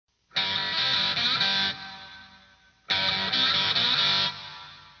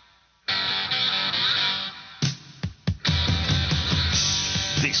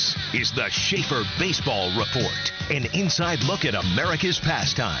is the Schaefer Baseball Report, an inside look at America's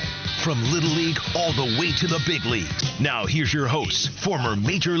pastime. From Little League all the way to the big leagues. Now here's your host, former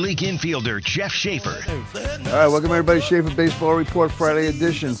Major League infielder Jeff Schaefer. All right, welcome everybody. Schaefer Baseball Report Friday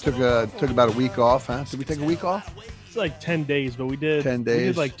edition. Took about a week off, huh? Did we take a week off? It's like 10 days, but we did 10 days. We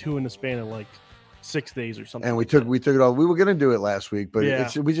did like 2 in the span of like 6 days or something. And we took it all. We were going to do it last week, but Yeah.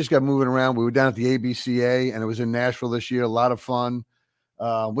 we just got moving around. We were down at the ABCA, and it was in Nashville this year. A lot of fun.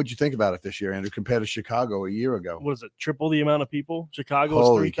 What'd you think about it this year, Andrew, compared to Chicago a year ago? What is it? Triple the amount of people? Chicago was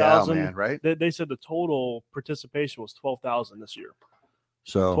Holy cow, 3,000. man, right? They said the total participation was 12,000 this year.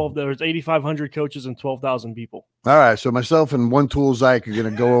 So There was 8,500 coaches and 12,000 people. all right, so myself and One Tool Zyke are going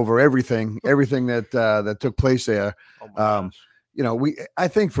to go over everything that took place there. Oh my gosh. You know, I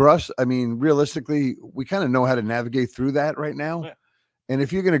think for us, I mean, realistically, we kind of know how to navigate through that right now. Yeah. And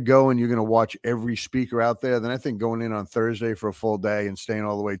if you're going to go and you're going to watch every speaker out there, then I think going in on Thursday for a full day and staying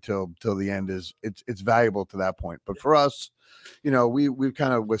all the way till the end it's valuable to that point. But for us, you know,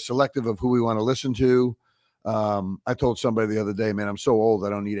 we're selective of who we want to listen to. I told somebody the other day, man, I'm so old, I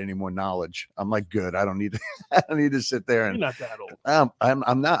don't need any more knowledge. I'm like, good. I don't need to sit there and You're not that old.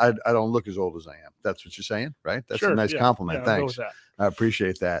 I'm not. I don't look as old as I am. That's what you're saying, right? That's Sure, a nice yeah. compliment. Yeah, I'll go Thanks. with that. I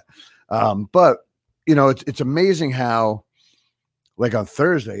appreciate that. But you know, it's amazing how, like on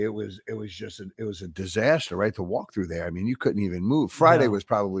Thursday, it was a disaster, right? To walk through there. I mean, you couldn't even move. Friday No. was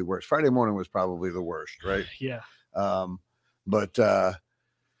probably worse. Friday morning was probably the worst, right? Yeah. But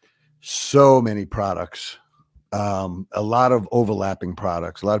so many products. A lot of overlapping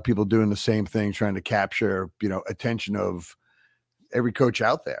products, a lot of people doing the same thing, trying to capture, you know, attention of every coach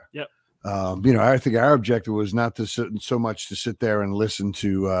out there. Yep. You know, I think our objective was not to sit there and listen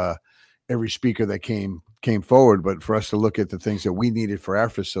to every speaker that came forward, but for us to look at the things that we needed for our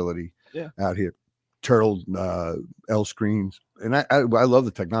facility out here. Turtle, L screens. And I love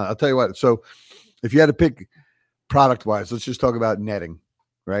the technology. I'll tell you what. So if you had to pick product wise, let's just talk about netting.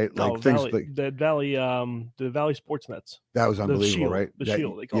 Right, like things like the Valley Sports Nets. That was unbelievable, Shield, right? the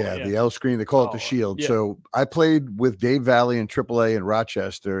Shield, they call it, the L screen. They call it the Shield. yeah. So I played with Dave Valley in AAA in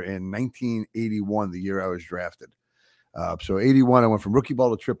Rochester in 1981, the year I was drafted. So 81, I went from rookie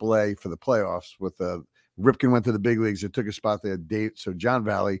ball to AAA for the playoffs. With Ripken went to the big leagues. It took a spot there. Dave, so John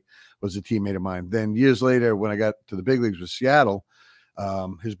Valley was a teammate of mine. Then years later, when I got to the big leagues with Seattle,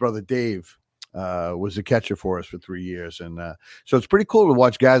 his brother Dave was a catcher for us for 3 years. And so it's pretty cool to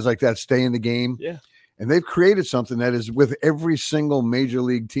watch guys like that stay in the game. Yeah. And they've created something that is with every single major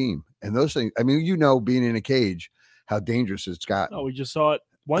league team. And those things, I mean, you know, being in a cage, how dangerous it's gotten. Oh, we just saw it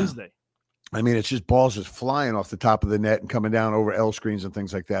Wednesday. I mean, it's just balls just flying off the top of the net and coming down over L screens and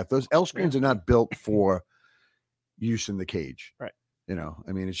things like that. Those L screens are not built for use in the cage. Right. You know,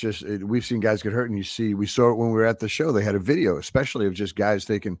 I mean, it's just, we've seen guys get hurt, and we saw it when we were at the show. They had a video, especially of just guys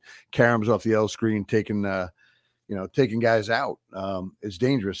taking caroms off the L screen, taking guys out. It's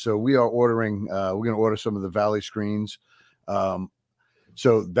dangerous. So we are ordering, we're going to order some of the Valley screens.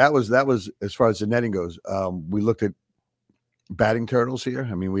 So that was, as far as the netting goes, we looked at batting turtles here.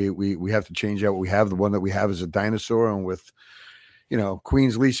 I mean, we have to change out what we have. The one that we have is a dinosaur, and with, you know,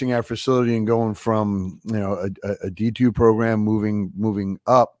 Queens leasing our facility and going from, you know, a D2 program moving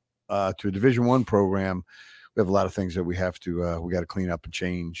up to a Division I program, we have a lot of things that we have to we got to clean up and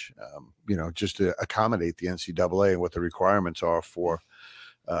change, you know, just to accommodate the NCAA and what the requirements are for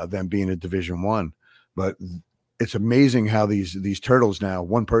them being a Division I. But it's amazing how these turtles now,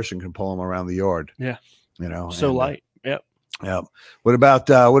 one person can pull them around the yard. Yeah, you know, so light. Yep. Yeah. What about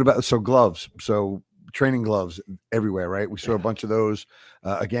gloves? So training gloves everywhere, right? We saw a bunch of those.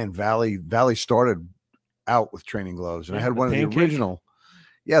 Again, Valley started out with training gloves, and I had one of the original.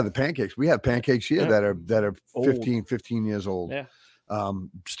 Yeah, the pancakes. We have pancakes here that are 15 years old. Yeah.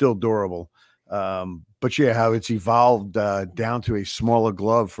 Still durable. But yeah, how it's evolved down to a smaller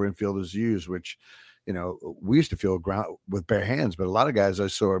glove for infielders to use, which, you know, we used to feel ground with bare hands, but a lot of guys I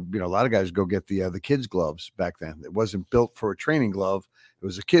saw, you know, a lot of guys go get the kids' gloves back then. It wasn't built for a training glove. It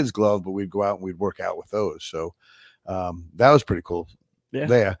was a kid's glove, but we'd go out and we'd work out with those. So that was pretty cool. Yeah.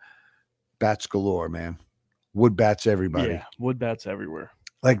 There. Bats galore, man. Wood bats everybody. Yeah, wood bats everywhere.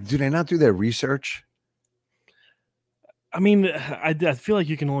 Like, do they not do their research? I mean, I feel like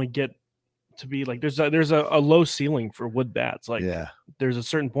you can only get to be like, there's a low ceiling for wood bats. Like, yeah, there's a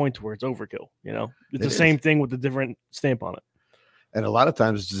certain point to where it's overkill. You know, it's It the same thing with the different stamp on it. And a lot of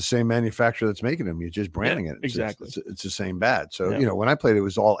times it's the same manufacturer that's making them. You're just branding it. Exactly. It's the same bat. So, you know, when I played, it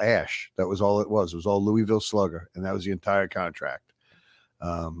was all ash. That was all it was. It was all Louisville Slugger. And that was the entire contract.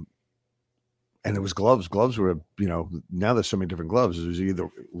 And it was gloves. Gloves were, you know, now there's so many different gloves. It was either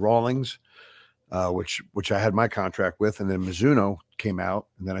Rawlings, which I had my contract with, and then Mizuno came out,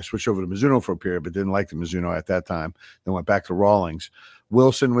 and then I switched over to Mizuno for a period, but didn't like the Mizuno at that time. Then went back to Rawlings.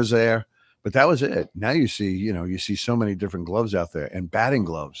 Wilson was there, but that was it. Now you see so many different gloves out there, and batting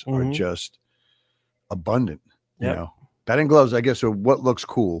gloves are just abundant. Yep. Batting gloves, I guess, are what looks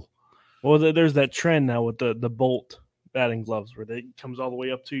cool. Well, there's that trend now with the Bolt batting gloves where it comes all the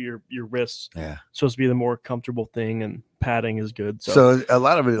way up to your wrists. Yeah, it's supposed to be the more comfortable thing, and padding is good. So a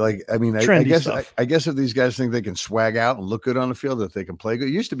lot of it, I guess if these guys think they can swag out and look good on the field, that they can play good.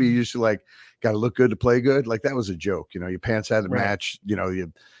 It used to be like got to look good to play good. Like that was a joke. Your pants had to match.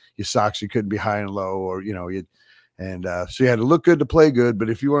 Your socks, you couldn't be high and low, or so you had to look good to play good. But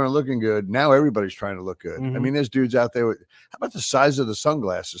if you weren't looking good, now everybody's trying to look good. I mean, there's dudes out there how about the size of the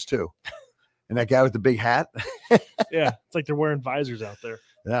sunglasses too? And that guy with the big hat. Yeah, it's like they're wearing visors out there.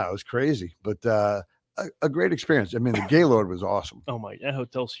 Yeah, it was crazy, but a great experience. I mean, the Gaylord was awesome. Oh my, that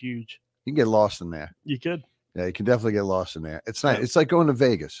hotel's huge. You can get lost in there. You could. Yeah, you can definitely get lost in there. It's nice. It's like going to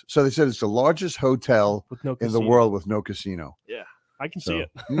Vegas. So they said it's the largest hotel in the world with no casino. Yeah, I can see it.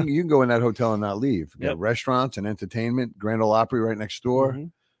 You can go in that hotel and not leave. You got restaurants and entertainment, Grand Ole Opry right next door.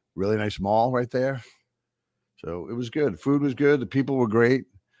 Really nice mall right there. So it was good. Food was good. The people were great.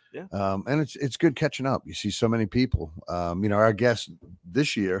 Yeah. And it's good catching up. You see so many people. Our guest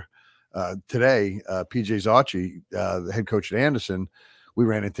this year, today, PJ Zarchi, the head coach at Anderson, we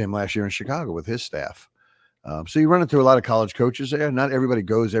ran into him last year in Chicago with his staff. So you run into a lot of college coaches there. Not everybody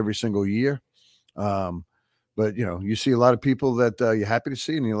goes every single year. But you see a lot of people that you're happy to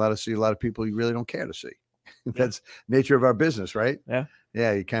see, and you see a lot of people you really don't care to see. That's nature of our business, right? Yeah.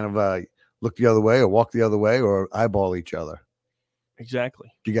 Yeah. You kind of look the other way or walk the other way or eyeball each other.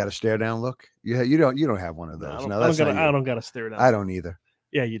 Exactly. You got a stare down look. You don't have one of those. No, I don't got to stare down. I don't either.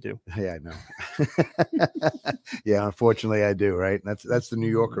 Yeah, you do. Yeah, I know. Yeah, unfortunately, I do. Right. That's the New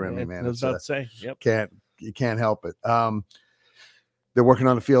Yorker in me, man. I was about to say. Yep. You can't help it. They're working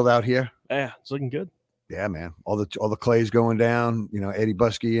on the field out here. Yeah, it's looking good. Yeah, man. All the clay's going down. Eddie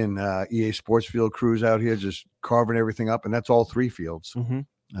Buskey and EA Sports Field crews out here just carving everything up, and that's all 3 fields.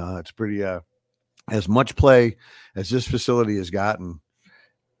 It's pretty. As much play as this facility has gotten,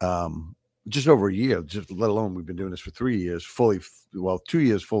 just over a year, just let alone we've been doing this for 3 years, 2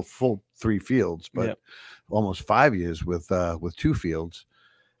 years, full 3 fields, but almost 5 years with 2 fields.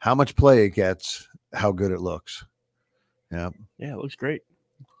 How much play it gets, how good it looks. Yeah. Yeah, it looks great.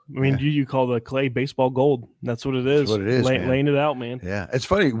 I mean, you call the clay baseball gold. That's what it is. That's what it is, laying it out, man. Yeah. It's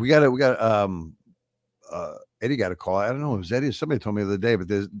funny. We got Eddie got a call. I don't know if it was Eddie or somebody told me the other day, but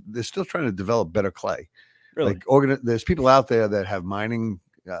they're still trying to develop better clay. Really? Like there's people out there that have mining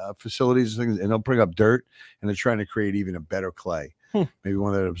facilities and things, and they'll bring up dirt, and they're trying to create even a better clay. Maybe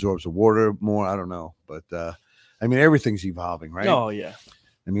one that absorbs the water more. I don't know, but I mean, everything's evolving, right? Oh yeah.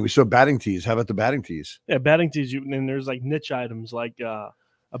 I mean, we saw batting tees. How about the batting tees? Yeah, batting tees. And there's like niche items like a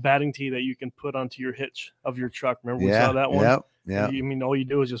batting tee that you can put onto your hitch of your truck. Remember we saw that one? Yeah. Yeah. I mean, all you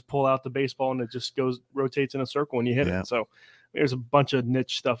do is just pull out the baseball and it just rotates in a circle when you hit it. So there's a bunch of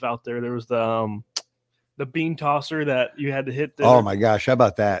niche stuff out there. There was the bean tosser that you had to hit. Oh my gosh. How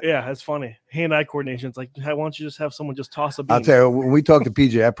about that? Yeah. That's funny. Hand-eye coordination. It's like, why don't you just have someone just toss a bean? I'll tell you, when we talked to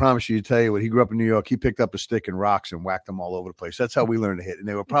PJ, I promise you, tell you what, he grew up in New York. He picked up a stick and rocks and whacked them all over the place. That's how we learned to hit. And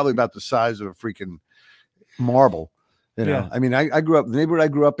they were probably about the size of a freaking marble. I mean, I grew up, the neighborhood I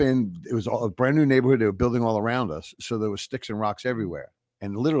grew up in, it was a brand new neighborhood. They were building all around us. So there was sticks and rocks everywhere.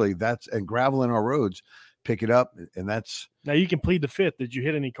 And literally and gravel in our roads, pick it up. And that's. Now you can plead the fifth. Did you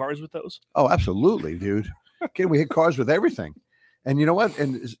hit any cars with those? Oh, absolutely, dude. Okay, we hit cars with everything. And you know what?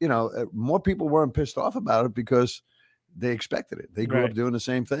 And, more people weren't pissed off about it because they expected it. They grew up doing the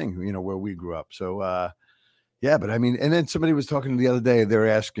same thing, where we grew up. So, yeah, but I mean, and then somebody was talking the other day. They were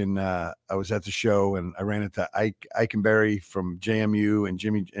asking. I was at the show and I ran into Ike Eikenberry from JMU and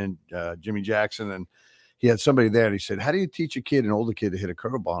Jimmy Jackson, and he had somebody there. And he said, "How do you teach an older kid to hit a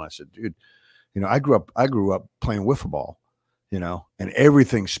curveball?" And I said, "Dude, I grew up playing wiffle ball, and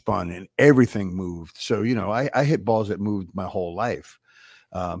everything spun and everything moved. So I hit balls that moved my whole life.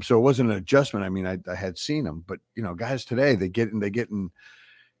 So it wasn't an adjustment. I mean, I had seen them, but guys today they get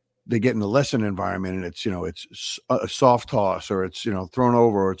in the lesson environment, and it's a soft toss, or it's thrown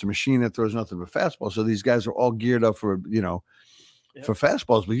over, or it's a machine that throws nothing but fastball. So these guys are all geared up for for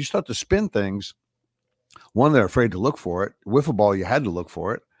fastballs. But you start to spin things. One, they're afraid to look for it. Wiffle ball, you had to look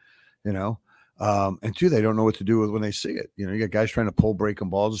for it, and 2, they don't know what to do with when they see it. You got guys trying to pull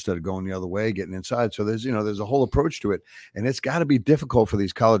breaking balls instead of going the other way, getting inside. So there's a whole approach to it, and it's got to be difficult for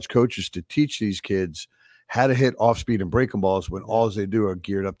these college coaches to teach these kids how to hit off speed and breaking balls when all they do are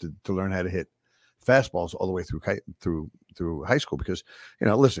geared up to learn how to hit fastballs all the way through high school. Because,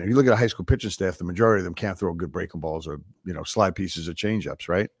 listen, if you look at a high school pitching staff, the majority of them can't throw good breaking balls or, slide pieces or change ups.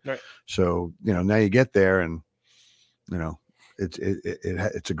 Right. So, now you get there and,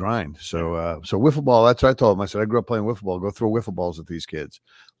 it's a grind. So wiffle ball, that's what I told him. I said, I grew up playing wiffle ball. Go throw wiffle balls at these kids.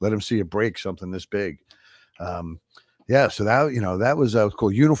 Let them see a break something this big. So that was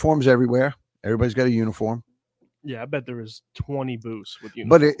cool. Uniforms everywhere. Everybody's got a uniform. Yeah, I bet there was 20 booths with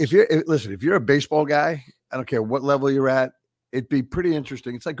uniforms. But if you're a baseball guy, I don't care what level you're at, it'd be pretty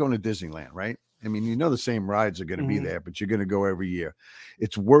interesting. It's like going to Disneyland, right? I mean, the same rides are going to be there, but you're going to go every year.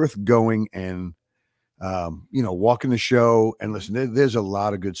 It's worth going and, walking the show and listen. There's a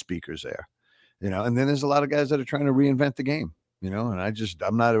lot of good speakers there, and then there's a lot of guys that are trying to reinvent the game, and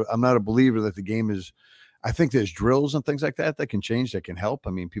I'm not a believer that the game is. I think there's drills and things like that can change, that can help.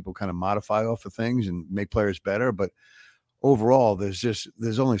 I mean, people kind of modify off of things and make players better, but overall,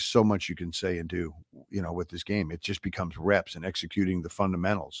 there's only so much you can say and do, with this game. It just becomes reps and executing the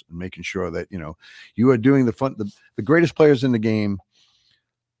fundamentals and making sure that, you are doing the greatest players in the game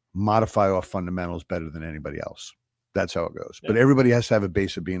modify off fundamentals better than anybody else. That's how it goes. Yep. But everybody has to have a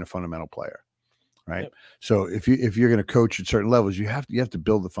base of being a fundamental player. Right. Yep. So if you're going to coach at certain levels, you have to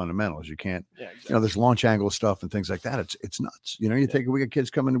build the fundamentals. You can't, exactly. There's launch angle stuff and things like that. It's nuts. We got kids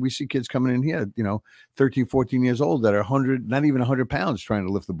coming, we see kids coming in here, 13, 14 years old that are 100, not even 100 pounds trying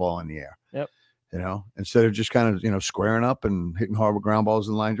to lift the ball in the air. Yep. Instead of just kind of, squaring up and hitting hard ground balls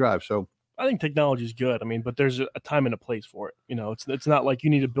and line drive. So I think technology is good. I mean, but there's a time and a place for it. It's not like you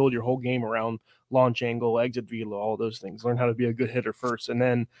need to build your whole game around launch angle, exit velo, all those things. Learn how to be a good hitter first, and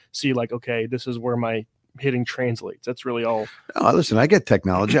then see like, okay, this is where my hitting translates. That's really all. No, listen, I get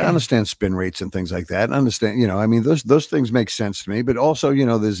technology. I understand spin rates and things like that. I understand, I mean, those things make sense to me. But also,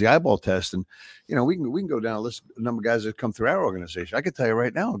 there's the eyeball test, and we can go down a list, a number of guys that come through our organization. I can tell you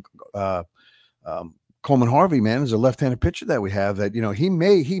right now, Coleman Harvey, man, is a left-handed pitcher that we have that,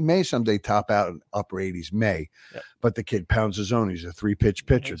 he may someday top out in upper 80s, but the kid pounds his own. He's a 3-pitch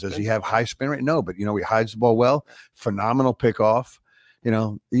pitcher. Does he have high spin rate? No, but, he hides the ball well, phenomenal pickoff.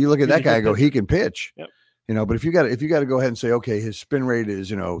 You look at that guy and go, he can pitch, but if you got to go ahead and say, okay, his spin rate is,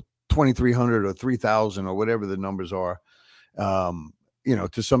 2,300 or 3,000 or whatever the numbers are,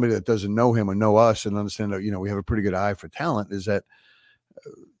 to somebody that doesn't know him or know us and understand that, we have a pretty good eye for talent, is that,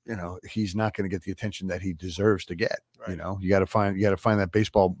 he's not going to get the attention that he deserves to get. Right. You got to find that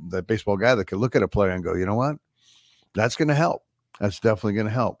baseball guy that can look at a player and go, you know what, that's going to help. That's definitely going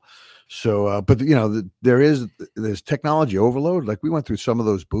to help. So, but there's technology overload. Like we went through some of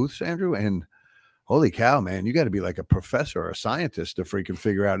those booths, Andrew, and holy cow, man, you got to be like a professor or a scientist to freaking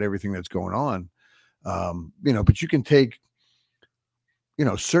figure out everything that's going on. But you can take,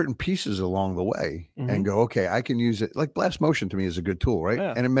 certain pieces along the way and go, okay, I can use it. Like blast motion to me is a good tool, right?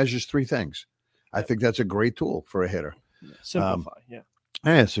 Yeah. And it measures 3 things. I think that's a great tool for a hitter. Simplify.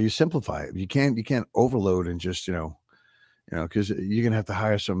 Yeah. So you simplify it. You can't overload and just, because you're going to have to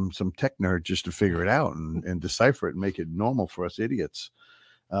hire some tech nerd just to figure it out and decipher it and make it normal for us idiots.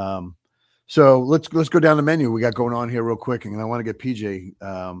 So let's go down the menu we got going on here real quick. And I want to get PJ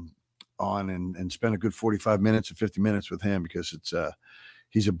on and spend a good 45 minutes or 50 minutes with him, because it's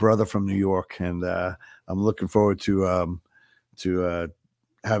he's a brother from New York, and I'm looking forward to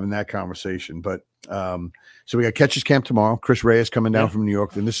having that conversation. But so we got Catcher's Camp tomorrow. Chris Reyes coming down from New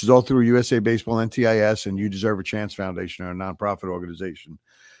York, and this is all through USA Baseball, NTIS, and You Deserve a Chance Foundation, our nonprofit organization.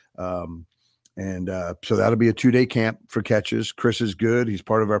 So that'll be a 2-day camp for catches. Chris is good. He's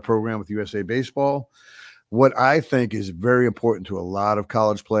part of our program with USA Baseball. What I think is very important to a lot of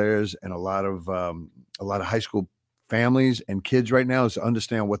college players and a lot of high school families and kids right now is to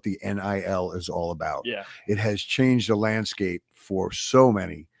understand what the NIL is all about. Yeah. It has changed the landscape for so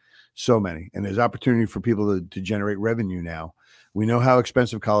many. And there's opportunity for people to generate revenue now. We know how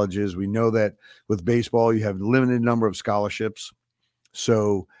expensive college is. We know that with baseball, you have a limited number of scholarships.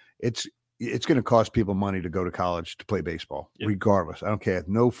 So it's going to cost people money to go to college to play baseball, regardless. I don't care.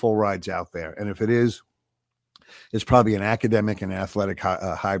 No full rides out there. And if it is, it's probably an academic and athletic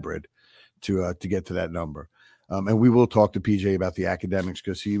hybrid to get to that number. And we will talk to PJ about the academics,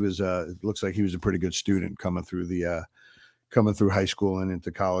 because he was it looks like he was a pretty good student coming through high school and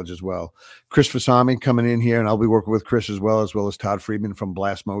into college as well. Chris Fasami coming in here, and I'll be working with Chris as well as Todd Friedman from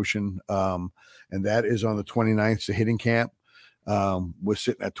Blast Motion. And that is on the 29th. It's a hitting camp. We're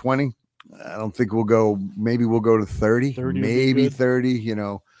sitting at 20. I don't think maybe we'll go to 30 maybe 30,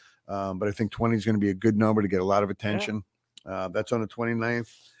 but I think 20 is going to be a good number to get a lot of attention. That's on the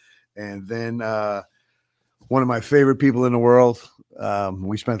 29th. And then one of my favorite people in the world,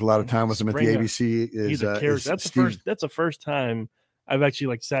 we spent a lot of time with him at the ABC. That's the first time I've actually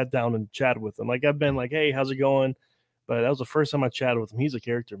like sat down and chatted with him. Like I've been like, hey, how's it going? But that was the first time I chatted with him. He's a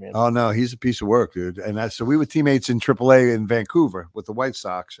character, man. Oh no, he's a piece of work, dude. And so we were teammates in AAA in Vancouver with the White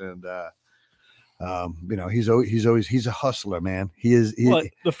Sox, and he's a hustler, man. Well,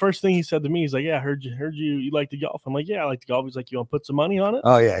 the first thing he said to me, he's like, "Yeah, I heard you like to golf." I'm like, "Yeah, I like to golf." He's like, "You want to put some money on it?"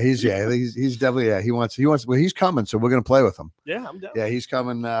 Oh yeah, he's definitely he wants. Well, he's coming, so we're gonna play with him. Yeah, I'm down. Yeah, he's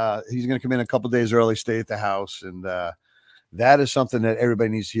coming. He's gonna come in a couple days early, stay at the house, and that is something that everybody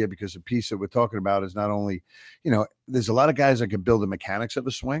needs to hear, because the piece that we're talking about is not only, there's a lot of guys that can build the mechanics of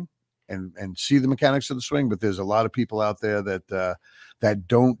the swing and see the mechanics of the swing, but there's a lot of people out there that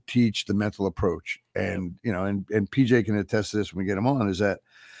don't teach the mental approach. And, and PJ can attest to this when we get him on, is that,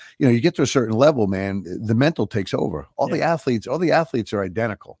 you get to a certain level, man, the mental takes over. All the athletes are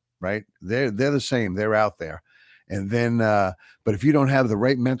identical, right? They're the same. They're out there. And then, but if you don't have the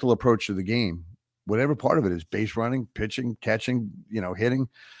right mental approach to the game, whatever part of it is, base running, pitching, catching, hitting,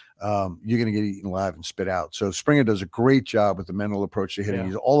 you're going to get eaten alive and spit out. So Springer does a great job with the mental approach to hitting. Yeah.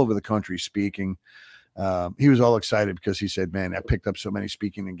 He's all over the country speaking. He was all excited because he said, man, I picked up so many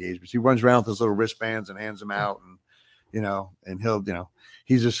speaking engagements. He runs around with his little wristbands and hands them out, and, and he'll,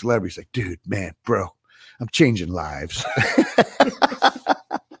 he's a celebrity. He's like, dude, man, bro, I'm changing lives.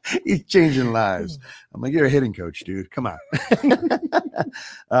 He's changing lives. I'm like, you're a hitting coach, dude. Come on.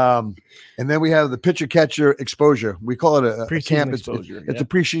 And then we have the pitcher catcher exposure. We call it a camp exposure. It's a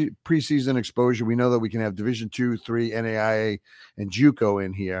preseason exposure. We know that we can have Division 2, 3, NAIA, and JUCO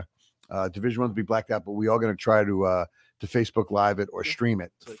in here. Division 1 will be blacked out, but we are going to try to Facebook Live it or stream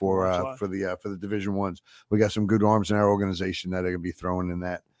it for the Division 1s. We got some good arms in our organization that are going to be throwing in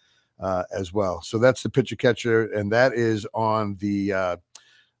that as well. So that's the pitcher catcher, and that is on the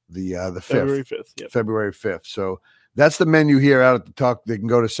 5th. February 5th. Yep. February 5th. So that's the menu here out at the talk. They can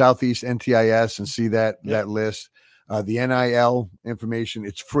go to Southeast NTIS and see that list. The NIL information,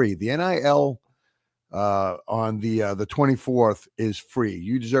 it's free. The NIL on the 24th is free.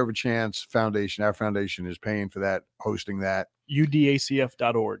 You Deserve a Chance Foundation. Our foundation is paying for that, hosting that.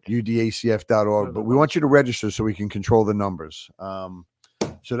 UDACF.org. UDACF.org. But we want you to register so we can control the numbers.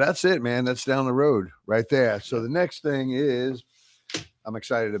 So that's it, man. That's down the road right there. So the next thing is, I'm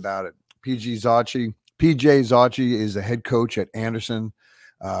excited about it. PJ Zocchi is the head coach at Anderson.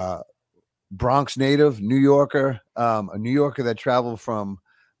 Bronx native, New Yorker, a New Yorker that traveled from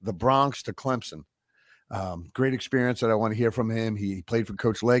the Bronx to Clemson. Great experience that I want to hear from him. He played for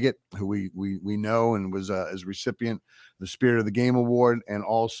Coach Leggett, who we know, and was as recipient of the Spirit of the Game Award, and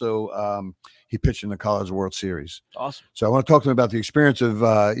also he pitched in the College World Series. Awesome. So I want to talk to him about the experience of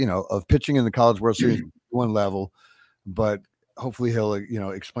of pitching in the College World Series one level, but hopefully he'll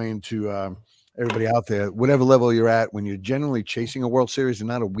explain to everybody out there, whatever level you're at, when you're generally chasing a World Series and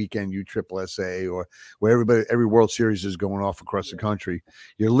not a weekend USSSA or where every World Series is going off across the country,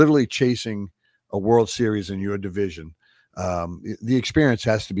 you're literally chasing a World Series in your division. The experience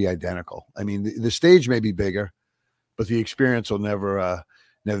has to be identical. I mean, the stage may be bigger, but the experience will never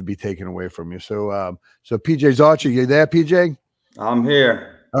be taken away from you. So PJ Zocchi, you there, PJ? I'm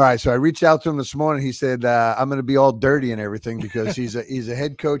here. All right, so I reached out to him this morning. He said, I'm going to be all dirty and everything because he's a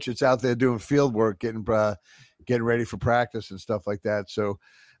head coach that's out there doing field work, getting ready for practice and stuff like that. So,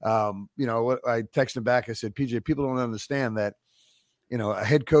 I texted him back. I said, PJ, people don't understand that, a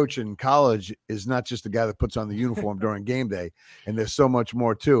head coach in college is not just the guy that puts on the uniform during game day, and there's so much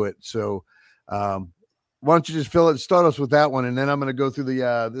more to it. So why don't you just start us with that one, and then I'm going to go through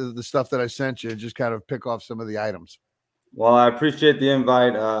the stuff that I sent you and just kind of pick off some of the items. Well, I appreciate the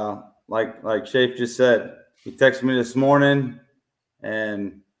invite. Like Shafe just said, he texted me this morning,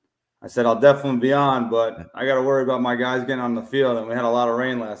 and I said I'll definitely be on, but I got to worry about my guys getting on the field, and we had a lot of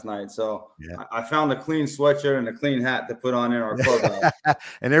rain last night. So I found a clean sweatshirt and a clean hat to put on in our clubhouse.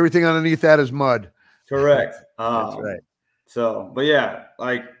 And everything underneath that is mud. Correct. That's right. So, but yeah,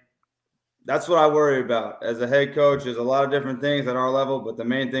 that's what I worry about. As a head coach, there's a lot of different things at our level, but the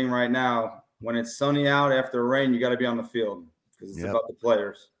main thing right now, when it's sunny out after rain, you got to be on the field because it's about the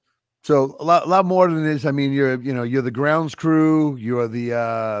players. So a lot more than this. I mean, you're the grounds crew. You're the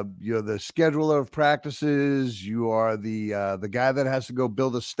scheduler of practices. You are the guy that has to go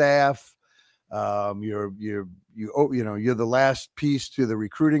build a staff. You're the last piece to the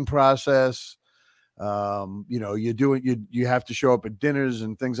recruiting process. You have to show up at dinners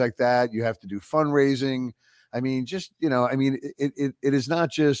and things like that. You have to do fundraising. I mean, it is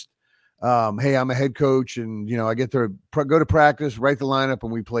not just, hey, I'm a head coach and, I get to go to practice, write the lineup,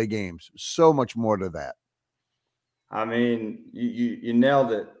 and we play games. So much more to that. I mean, you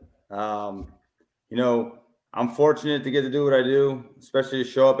nailed it. I'm fortunate to get to do what I do, especially to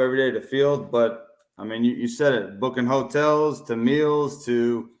show up every day to the field. But I mean, you said it, booking hotels to meals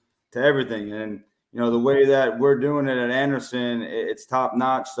to everything. And, the way that we're doing it at Anderson, it's top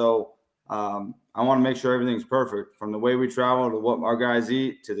notch. So I want to make sure everything's perfect, from the way we travel to what our guys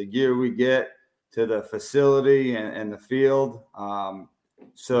eat to the gear we get to the facility and the field.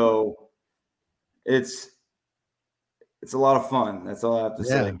 So it's a lot of fun. That's all I have to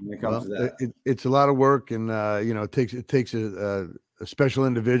say when it comes to that. It's a lot of work, and it takes a special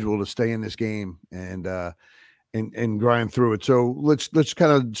individual to stay in this game and grind through it. So let's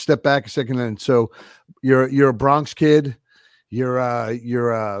kind of step back a second. And so you're a Bronx kid. You're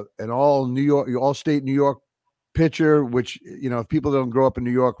an all-state New York pitcher, which, if people don't grow up in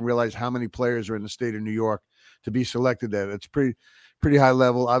New York and realize how many players are in the state of New York to be selected there, it's pretty high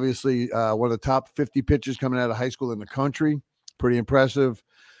level. Obviously, one of the top 50 pitchers coming out of high school in the country. Pretty impressive.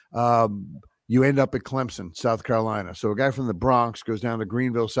 You end up at Clemson, South Carolina. So a guy from the Bronx goes down to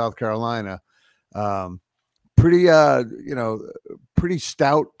Greenville, South Carolina. Pretty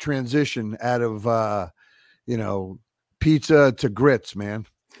stout transition out of, pizza to grits, man.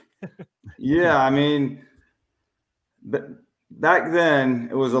 Yeah, I mean, but back then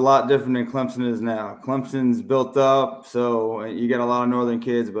it was a lot different than Clemson is now. Clemson's built up, so you get a lot of northern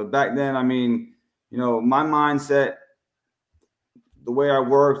kids. But back then, I mean, my mindset, the way I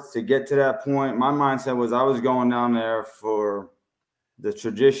worked to get to that point, my mindset was I was going down there for the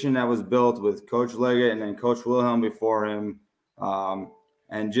tradition that was built with Coach Leggett and then Coach Wilhelm before him,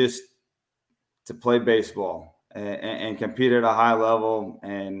 and just to play baseball and compete at a high level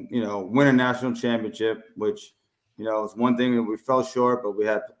and, win a national championship, which, it's one thing that we fell short, but we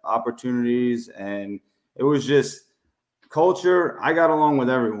had opportunities, and it was just culture. I got along with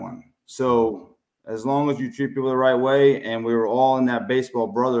everyone. So as long as you treat people the right way, and we were all in that baseball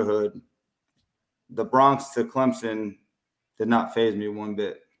brotherhood, the Bronx to Clemson did not faze me one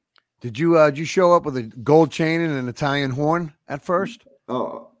bit. Did you show up with a gold chain and an Italian horn at first?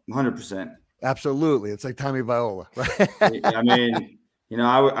 Oh, 100%. Absolutely. It's like Tommy Viola. Right? I mean,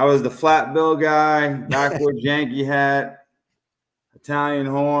 I was the flat bill guy, backwards Yankee hat, Italian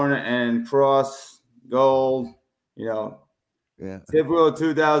horn and cross, gold, Yeah. Typical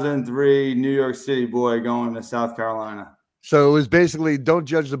 2003 New York City boy going to South Carolina. So it was basically, don't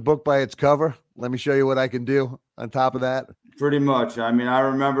judge the book by its cover. Let me show you what I can do on top of that. Pretty much. I mean, I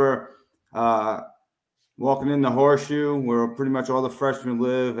remember walking in the Horseshoe where pretty much all the freshmen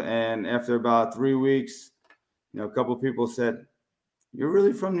live. And after about 3 weeks, a couple of people said, "You're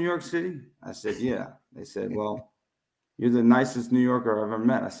really from New York City?" I said, "Yeah." They said, "Well, you're the nicest New Yorker I've ever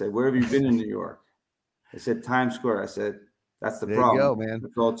met." I said, "Where have you been in New York?" They said, "Times Square." I said, "That's the problem." There you go, man.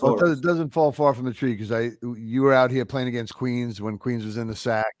 Well, it doesn't fall far from the tree, because you were out here playing against Queens when Queens was in the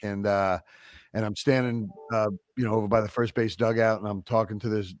SAC, and I'm standing, over by the first base dugout, and I'm talking to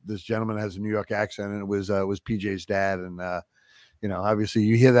this gentleman that has a New York accent, and it was PJ's dad, and obviously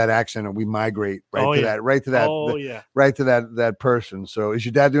you hear that accent, and we migrate right to that person. So is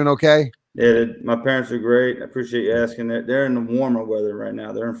your dad doing okay? Yeah, my parents are great. I appreciate you asking. They're in the warmer weather right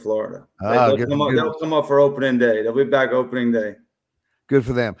now. They're in Florida. They'll come up for opening day. They'll be back opening day. Good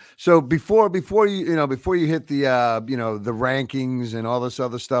for them. So before you hit the the rankings and all this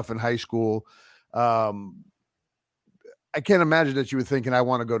other stuff in high school, I can't imagine that you were thinking, I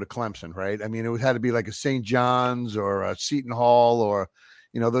want to go to Clemson, right? I mean, it had to be like a St. John's or a Seton Hall, or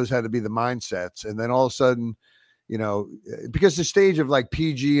those had to be the mindsets. And then all of a sudden, because the stage of like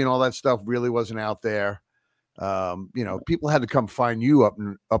PG and all that stuff really wasn't out there. People had to come find you up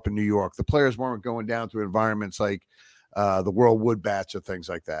in New York. The players weren't going down to environments like the World Wood Bats or things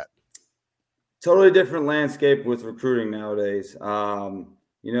like that. Totally different landscape with recruiting nowadays.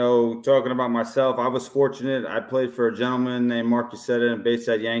 Talking about myself, I was fortunate. I played for a gentleman named Mark Uceta in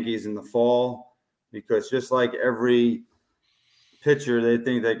Bayside Yankees in the fall, because just like every pitcher, they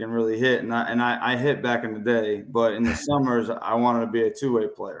think they can really hit. And I hit back in the day, but in the summers, I wanted to be a two-way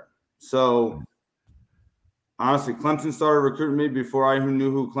player. So honestly, Clemson started recruiting me before I even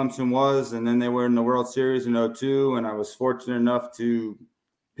knew who Clemson was. And then they were in the World Series in 2002. And I was fortunate enough to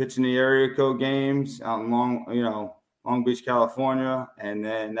pitch in the area code games out in Long Beach, California. And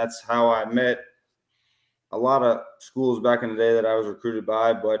then that's how I met a lot of schools back in the day that I was recruited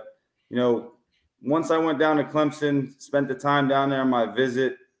by. But, once I went down to Clemson, spent the time down there on my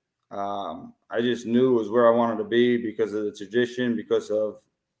visit, I just knew it was where I wanted to be because of the tradition, because of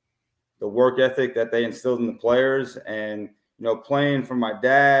the work ethic that they instilled in the players, and, playing for my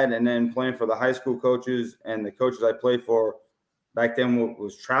dad and then playing for the high school coaches and the coaches I played for back then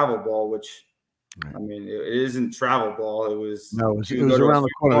was travel ball, which, I mean, it isn't travel ball. It was around the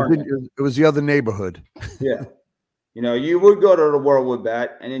corner. It was the other neighborhood. Yeah. You know, you would go to the Worldwood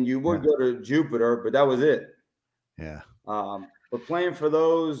Bat, and then you would go to Jupiter, but that was it. Yeah. But playing for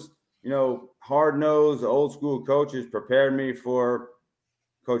those, you know, hard-nosed, old-school coaches prepared me for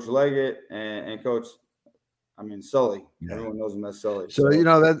Coach Leggett and Coach, Sully. Yeah. Everyone knows him as Sully. So you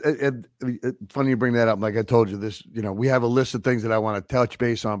know, that funny you bring that up. Like I told you, this, you know, we have a list of things that I want to touch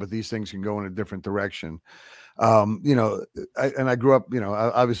base on, but these things can go in a different direction. You know, I grew up, you know,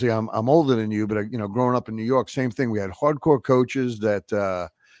 obviously I'm older than you, but you know, growing up in New York, same thing. We had hardcore coaches that,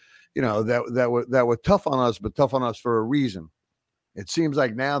 you know, that were tough on us, but tough on us for a reason. It seems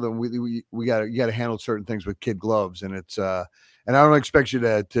like now that you got to handle certain things with kid gloves, and it's and I don't expect you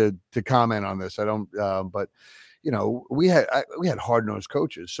to comment on this. I don't, but you know, we had hard-nosed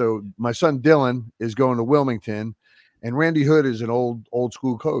coaches. So my son Dylan is going to Wilmington, and Randy Hood is an old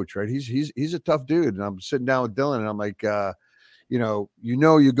school coach, right? He's a tough dude, and I'm sitting down with Dylan, and I'm like, you know,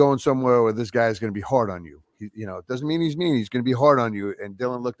 you're going somewhere where this guy is going to be hard on you. You know, it doesn't mean he's mean. He's going to be hard on you. And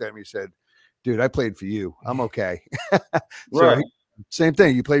Dylan looked at me and said, "Dude, I played for you. I'm okay." So right. Same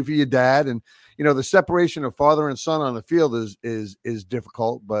thing. You played for your dad, and you know the separation of father and son on the field is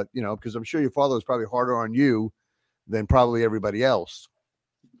difficult. But you know, because I'm sure your father was probably harder on you than probably everybody else.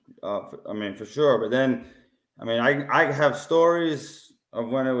 For sure. But then, I have stories of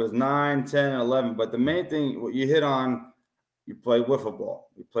when it was 9, 10, 11. But the main thing, what you hit on, you played wiffle ball.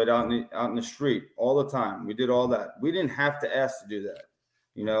 We played out in the street all the time. We did all that. We didn't have to ask to do that.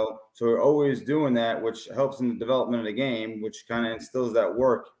 You know, so we're always doing that, which helps in the development of the game, which kind of instills that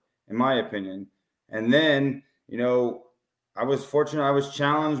work, in my opinion. And then, you know, I was fortunate. I was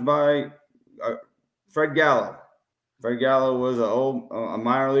challenged by Fred Gallo. Fred Gallo was a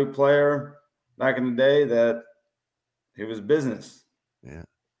minor league player back in the day that it was business. Yeah.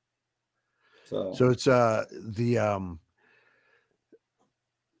 So it's the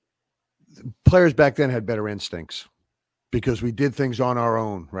players back then had better instincts, because we did things on our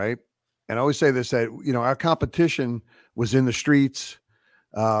own, right? And I always say this, that, you know, our competition was in the streets,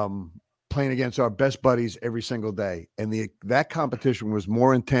 playing against our best buddies every single day. And that competition was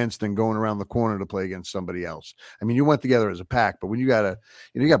more intense than going around the corner to play against somebody else. I mean, you went together as a pack, but when you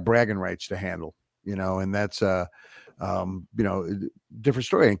got bragging rights to handle, you know, and that's, you know, different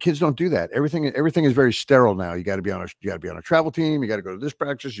story. And kids don't do that. Everything is very sterile now. You got to be on a travel team. You got to go to this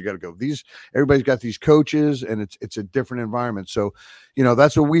practice. You got to go these. Everybody's got these coaches, and it's a different environment. So, you know,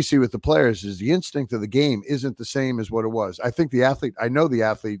 that's what we see with the players, is the instinct of the game isn't the same as what it was. I think the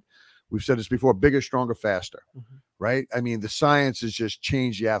athlete. We've said this before: bigger, stronger, faster. Mm-hmm. Right? I mean, the science has just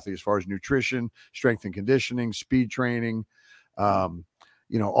changed the athlete as far as nutrition, strength and conditioning, speed training.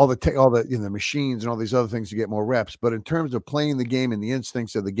 You know, all the you know, the machines and all these other things to get more reps. But in terms of playing the game and the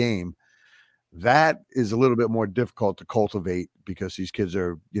instincts of the game, that is a little bit more difficult to cultivate, because these kids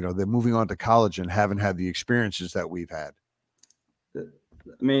are, you know, they're moving on to college and haven't had the experiences that we've had. I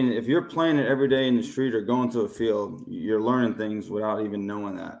mean, if you're playing it every day in the street or going to a field, you're learning things without even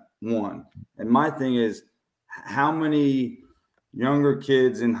knowing that. One. And my thing is, how many younger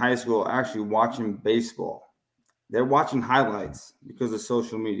kids in high school are actually watching baseball? They're watching highlights because of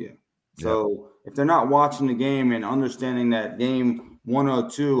social media. So if they're not watching the game and understanding that game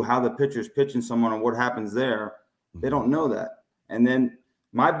 102, how the pitcher's pitching someone and what happens there, they don't know that. And then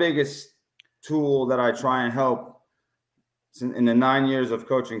my biggest tool that I try and help in the 9 years of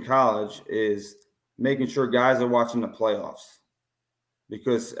coaching college is making sure guys are watching the playoffs,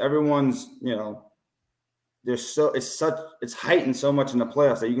 because everyone's, you know, it's heightened so much in the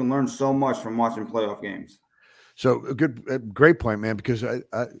playoffs that you can learn so much from watching playoff games. So great point, man, because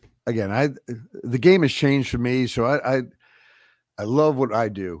the game has changed for me. So I love what I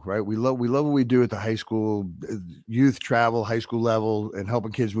do, right? We love what we do at the high school, youth travel, high school level, and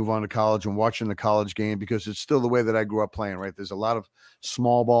helping kids move on to college and watching the college game, because it's still the way that I grew up playing, right? There's a lot of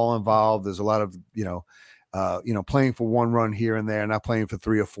small ball involved. There's a lot of, playing for one run here and there, not playing for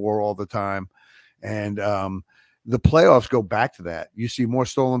 3 or 4 all the time. And, the playoffs go back to that. You see more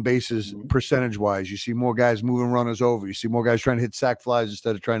stolen bases percentage wise. You see more guys moving runners over. You see more guys trying to hit sac flies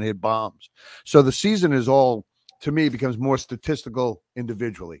instead of trying to hit bombs. So the season is all, to me, becomes more statistical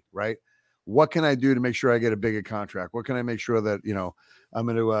individually, right? What can I do to make sure I get a bigger contract? What can I make sure that, you know, I'm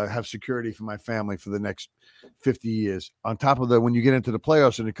going to have security for my family for the next 50 years? On top of that, when you get into the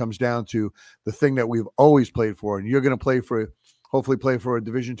playoffs and it comes down to the thing that we've always played for, and you're going to hopefully play for a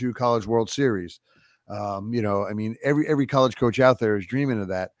Division II College World Series. You know, I mean, every college coach out there is dreaming of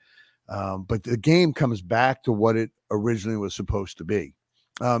that. But the game comes back to what it originally was supposed to be.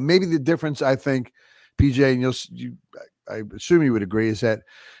 Maybe the difference, I think, PJ, and I assume you would agree, is that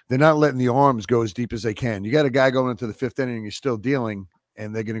they're not letting the arms go as deep as they can. You got a guy going into the 5th inning and you're still dealing,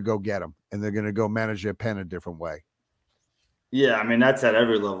 and they're going to go get him, and they're going to go manage their pen a different way. Yeah, I mean, that's at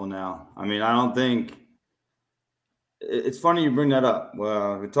every level now. I mean, I don't think it's funny you bring that up.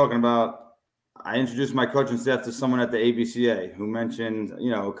 Well, we're talking about, I introduced my coaching staff to someone at the ABCA who mentioned,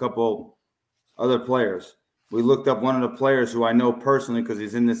 a couple other players. We looked up one of the players who I know personally because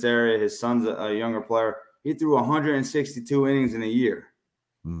he's in this area. His son's a younger player. He threw 162 innings in a year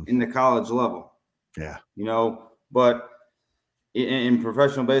in the college level. Yeah. But in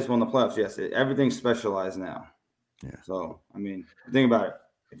professional baseball in the playoffs, yes, everything's specialized now. Yeah. So, I mean, think about it.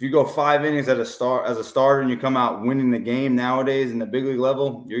 If you go 5 innings as a starter and you come out winning the game nowadays in the big league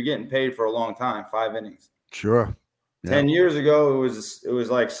level, you're getting paid for a long time, 5 innings. Sure. Yep. 10 years ago, it was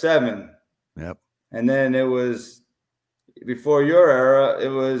like 7. Yep. And then it was before your era. It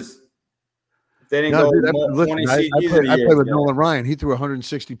was they didn't go 20 CGs in a year. I played with Nolan Ryan. He threw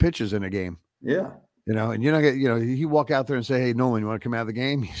 160 pitches in a game. Yeah. And you're not he walk out there and say, "Hey, Nolan, you want to come out of the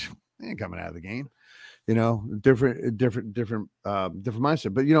game?" He ain't coming out of the game. Different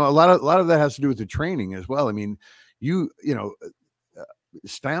mindset. But a lot of that has to do with the training as well. I mean,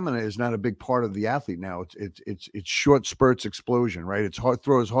 stamina is not a big part of the athlete now. It's short spurts, explosion, right? It's hard,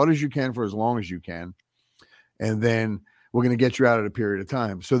 throw as hard as you can for as long as you can, and then we're going to get you out at a period of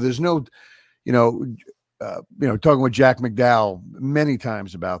time. So there's no, talking with Jack McDowell many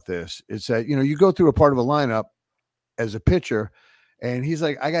times about this. It's that you go through a part of a lineup as a pitcher. And he's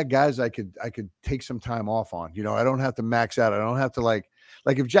like, I got guys I could take some time off on. I don't have to max out. I don't have to like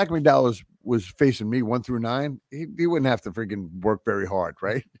if Jack McDowell was facing me 1 through 9, he wouldn't have to freaking work very hard,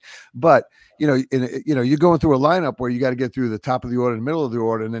 right? But you're going through a lineup where you got to get through the top of the order, the middle of the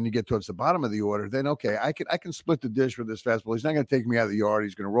order, and then you get towards the bottom of the order. Then okay, I can split the dish with this fastball. He's not going to take me out of the yard.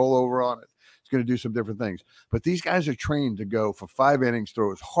 He's going to roll over on it. He's going to do some different things. But these guys are trained to go for 5 innings,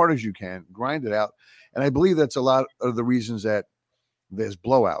 throw as hard as you can, grind it out, and I believe that's a lot of the reasons that there's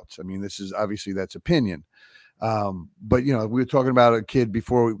blowouts. I mean, this is obviously that's opinion. But we were talking about a kid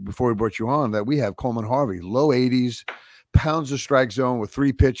before we brought you on that we have Coleman Harvey, low 80s, pounds of strike zone with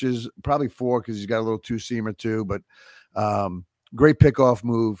 3 pitches, probably 4 because he's got a little 2-seamer too, but great pickoff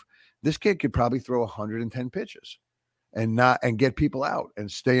move. This kid could probably throw 110 pitches and get people out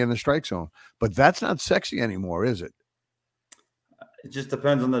and stay in the strike zone. But that's not sexy anymore, is it? It just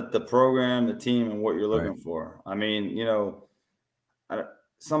depends on the program, the team, and what you're looking for. I mean,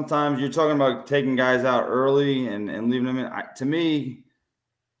 sometimes you're talking about taking guys out early and leaving them in. To me,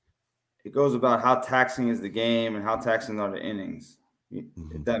 it goes about how taxing is the game and how taxing are the innings.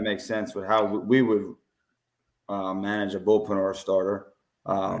 If that makes sense with how we would manage a bullpen or a starter.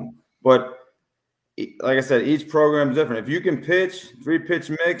 But like I said, each program is different. If you can pitch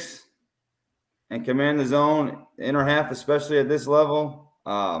 3-pitch mix and command the zone, inner half, especially at this level,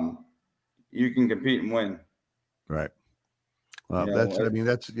 you can compete and win. Right. Well, that's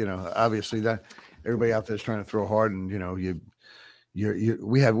obviously that everybody out there is trying to throw hard, and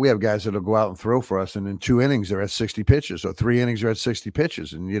we have guys that'll go out and throw for us, and in 2 innings they're at 60 pitches, or 3 innings they're at 60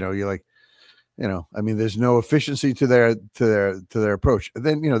 pitches, and you're like, I mean, there's no efficiency to their approach. And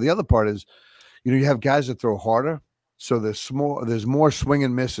then the other part is, you have guys that throw harder, so there's more swing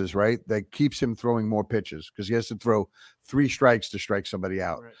and misses, right? That keeps him throwing more pitches because he has to throw 3 strikes to strike somebody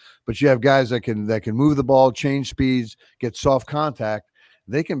out. Right. But you have guys that can move the ball, change speeds, get soft contact.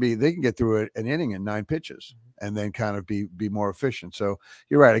 They can get through an inning in 9 pitches and then kind of be more efficient. So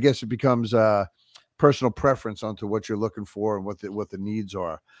you're right. I guess it becomes personal preference onto what you're looking for and what the needs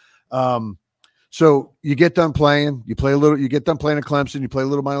are. So you get done playing, you get done playing at Clemson, you play a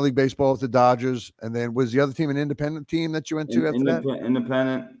little minor league baseball with the Dodgers, and then was the other team an independent team that you went to after that?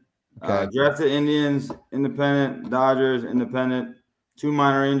 Independent. Okay. Drafted Indians, independent, Dodgers, independent, 2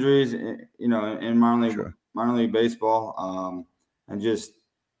 minor injuries, in minor league baseball, and just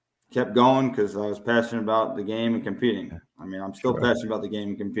kept going because I was passionate about the game and competing. I mean, I'm still passionate about the game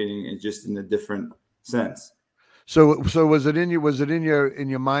and competing. It's just in a different sense. So was it in your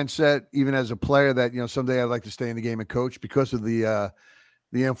mindset, even as a player, that someday I'd like to stay in the game and coach because of the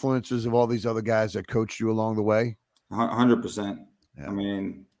influences of all these other guys that coached you along the way? 100%. Yeah. I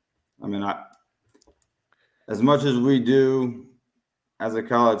mean, as much as we do as a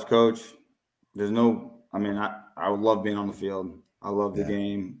college coach, I would love being on the field. I love the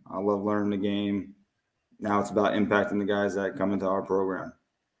game. I love learning the game. Now it's about impacting the guys that come into our program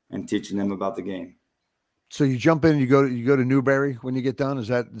and teaching them about the game. So you jump in, you go to Newberry when you get done. Is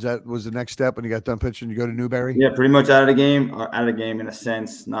that was the next step when you got done pitching? You go to Newberry? Yeah, pretty much out of the game in a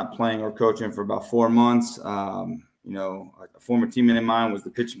sense, not playing or coaching for about 4 months. A former teammate of mine was the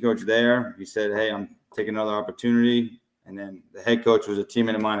pitching coach there. He said, "Hey, I'm taking another opportunity." And then the head coach was a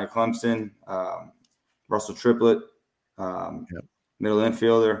teammate of mine at Clemson, Russell Triplett, middle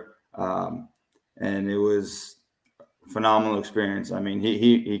infielder. And it was phenomenal experience. I mean,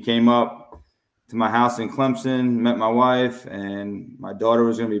 he came up to my house in Clemson, met my wife, and my daughter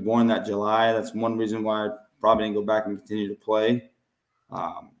was going to be born that July. That's one reason why I probably didn't go back and continue to play.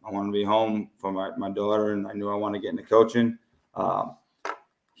 I wanted to be home for my daughter, and I knew I wanted to get into coaching.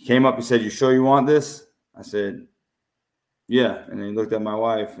 He came up and said, "You sure you want this?" I said, "Yeah." And then he looked at my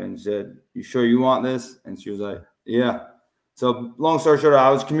wife and said, "You sure you want this?" And she was like, "Yeah." So long story short, I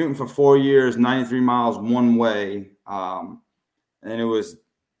was commuting for 4 years, 93 miles one way. And it was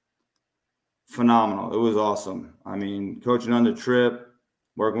phenomenal. It was awesome. I mean, coaching under Tripp,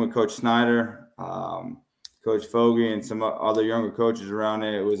 working with Coach Snyder, Coach Fogey, and some other younger coaches around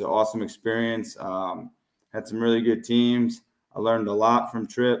there. It was an awesome experience. Had some really good teams. I learned a lot from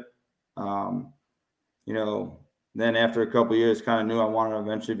Tripp. Then after a couple of years, kind of knew I wanted to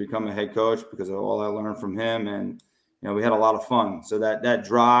eventually become a head coach because of all I learned from him. And, we had a lot of fun. So that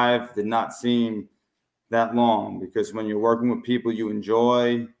drive did not seem that long, because when you're working with people you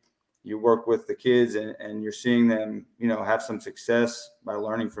enjoy, you work with the kids and you're seeing them, have some success by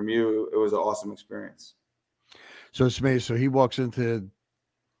learning from you. It was an awesome experience. So it's amazing. So he walks into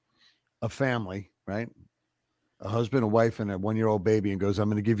a family, right? A husband, a wife, and a 1-year-old baby, and goes, "I'm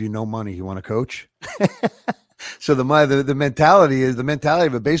going to give you no money. You want to coach?" So the mentality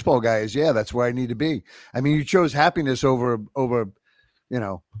of a baseball guy is, yeah, that's where I need to be. I mean, you chose happiness over going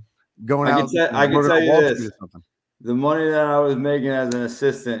out. I can tell you this. The money that I was making as an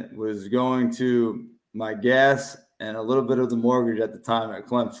assistant was going to my gas and a little bit of the mortgage at the time at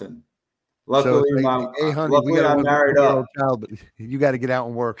Clemson. Luckily, hey, honey, luckily I'm married up. Child, but you got to get out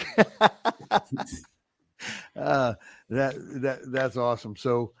and work. That's awesome.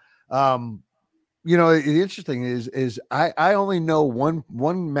 So, the interesting is I only know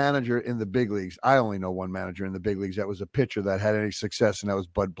one manager in the big leagues. I only know one manager in the big leagues that was a pitcher that had any success, and that was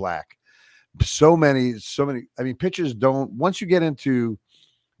Bud Black. So many. I mean, pitchers don't. Once you get into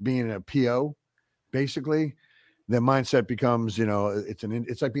being a PO, basically, their mindset becomes,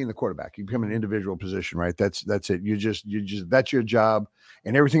 it's like being the quarterback. You become an individual position, right? That's it. You just that's your job,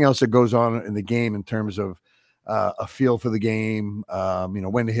 and everything else that goes on in the game in terms of a feel for the game,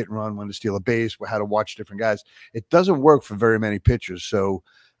 when to hit and run, when to steal a base, how to watch different guys. It doesn't work for very many pitchers. So,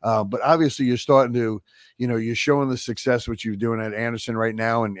 but obviously you're starting to, you're showing the success, which you're doing at Anderson right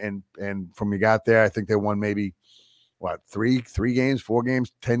now. And from you got there, I think they won maybe three games, 4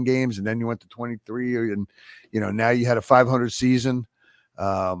 games, 10 games. And then you went to 23 and, now you had a 500 season.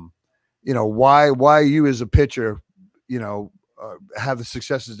 Why you as a pitcher, have the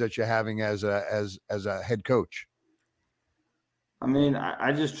successes that you're having as a head coach? I mean,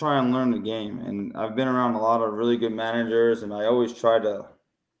 I just try and learn the game, and I've been around a lot of really good managers, and I always try to,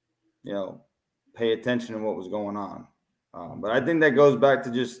 pay attention to what was going on. But I think that goes back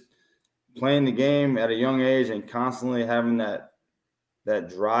to just playing the game at a young age and constantly having that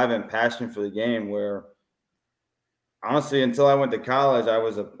drive and passion for the game, where honestly, until I went to college, I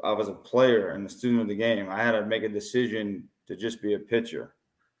was a player and a student of the game. I had to make a decision to just be a pitcher.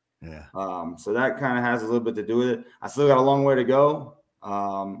 Yeah. So that kind of has a little bit to do with it. I still got a long way to go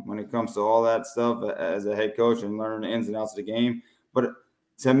when it comes to all that stuff as a head coach and learning the ins and outs of the game. But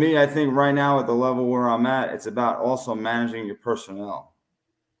to me, I think right now at the level where I'm at, it's about also managing your personnel.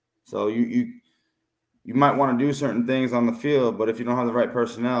 So you might want to do certain things on the field, but if you don't have the right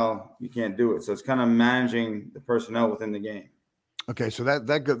personnel, you can't do it. So it's kind of managing the personnel within the game. Okay, so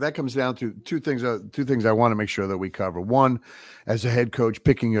that comes down to two things I want to make sure that we cover. One, as a head coach,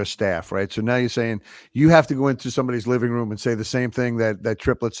 picking your staff, right? So now you're saying you have to go into somebody's living room and say the same thing that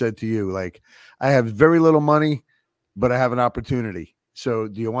Triplett said to you, like, I have very little money, but I have an opportunity. So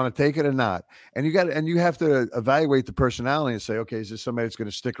do you want to take it or not? And you have to evaluate the personality and say, okay, is this somebody that's going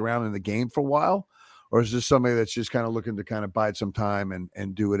to stick around in the game for a while, or is this somebody that's just kind of looking to kind of bide some time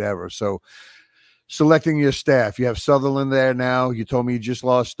and do whatever? So selecting your staff, you have Sutherland there now. You told me you just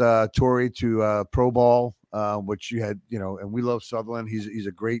lost Torrey to pro ball, which you had, and we love Sutherland. He's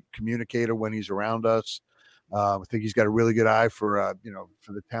a great communicator when he's around us. I think he's got a really good eye for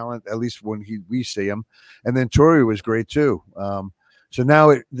for the talent, at least when we see him. And then Torrey was great too. So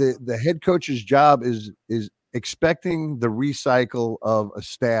now the head coach's job is expecting the recycle of a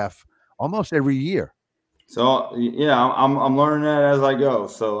staff almost every year. So yeah, I'm learning that as I go.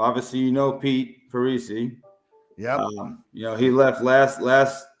 So obviously, Pete Parisi. Yeah. He left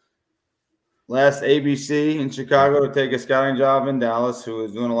last ABC in Chicago to take a scouting job in Dallas, who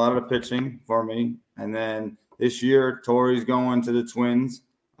was doing a lot of the pitching for me. And then this year, Torrey's going to the Twins.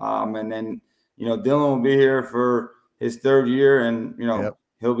 And then, Dylan will be here for his 3rd year, and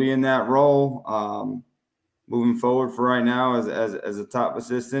he'll be in that role moving forward for right now as a top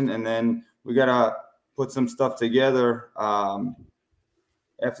assistant. And then we got put some stuff together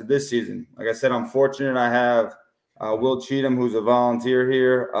after this season. Like I said, I'm fortunate. I have Will Cheatham, who's a volunteer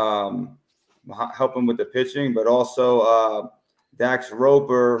here, helping with the pitching, but also Dax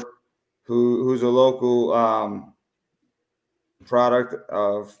Roper, who's a local product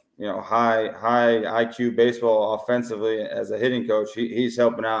of high IQ baseball offensively as a hitting coach. He's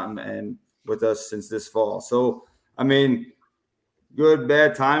helping out and with us since this fall. So I mean, good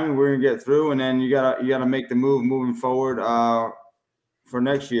bad timing. We're gonna get through, and then you gotta make the move moving forward for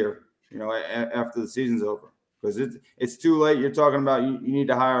next year. After the season's over, because it's too late. You're talking about you need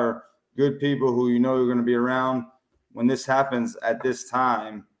to hire good people who are going to be around when this happens at this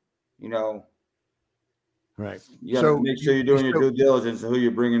time. Right. You got to make sure you're doing your due diligence of who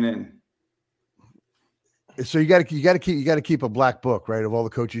you're bringing in. So you got to keep a black book, right, of all the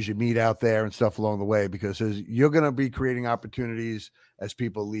coaches you meet out there and stuff along the way, because you're going to be creating opportunities as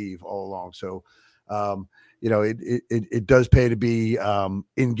people leave all along. So, it does pay to be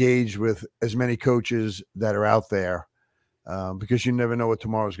engaged with as many coaches that are out there, because you never know what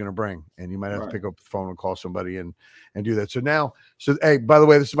tomorrow's going to bring, and you might have to pick up the phone and call somebody and do that. So hey, by the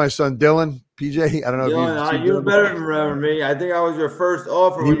way, this is my son Dylan. PJ, I don't know Dylan, if you better remember me. I think I was your first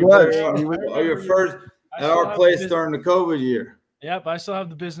offer. He was your first at our place during the COVID year. Yep, I still have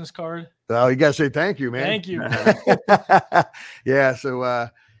the business card. Oh, you gotta say thank you, man. Thank you. Yeah. So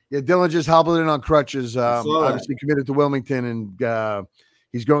Dylan just hobbled in on crutches. Obviously committed to Wilmington, and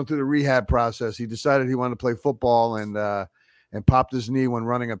he's going through the rehab process. He decided he wanted to play football and popped his knee when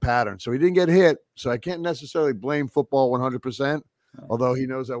running a pattern. So he didn't get hit. So I can't necessarily blame football 100%, although he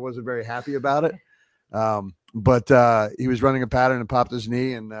knows I wasn't very happy about it. But he was running a pattern and popped his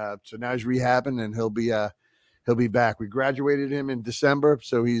knee, and so now he's rehabbing, and he'll be back. We graduated him in December,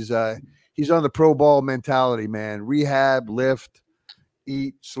 so he's on the pro ball mentality, man. Rehab, lift,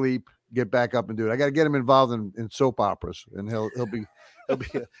 eat, sleep, get back up and do it. I got to get him involved in soap operas, and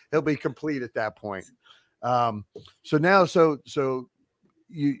he'll be complete at that point. So now, so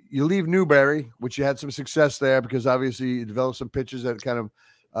you leave Newberry, which you had some success there because obviously you developed some pitchers that kind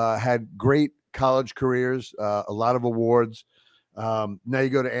of had great college careers, a lot of awards. Now you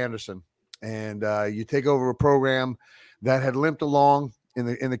go to Anderson, and you take over a program that had limped along in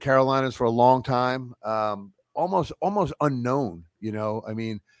the Carolinas for a long time, almost unknown. I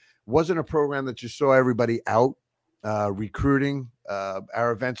mean, wasn't a program that you saw everybody out recruiting,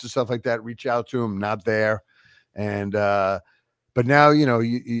 our events and stuff like that. Reach out to them, not there, and but now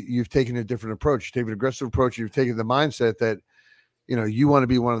you've taken a different approach. You've taken an aggressive approach. You've taken the mindset that you want to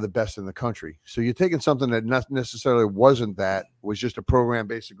be one of the best in the country. So you're taking something that not necessarily wasn't that, was just a program.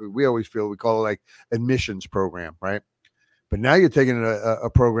 Basically, we always we call it like admissions program, right? But now you're taking a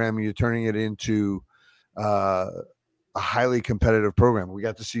program and you're turning it into a highly competitive program. We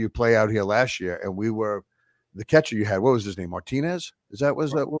got to see you play out here last year, and we were the catcher you had. What was his name? Martinez? Was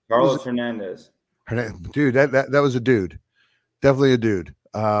that Carlos Hernandez? Dude, that was a dude. Definitely a dude.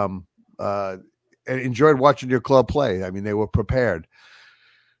 And enjoyed watching your club play. I mean, they were prepared.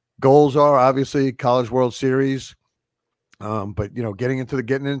 Goals are obviously College World Series, but getting into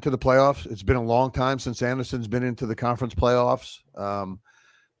the playoffs. It's been a long time since Anderson's been into the conference playoffs.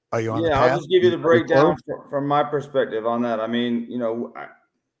 Are you on the path? I'll just give you the breakdown from my perspective on that. I mean, I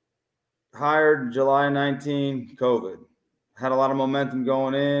hired July 19, COVID. Had a lot of momentum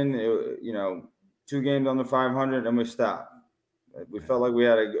going in. 2 games under 500, and we stopped. We felt like we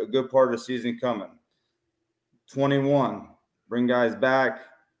had a good part of the season coming. 21, bring guys back.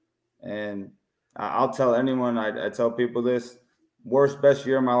 And I'll tell anyone, I tell people this, best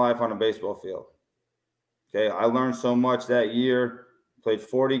year of my life on a baseball field. Okay, I learned so much that year. Played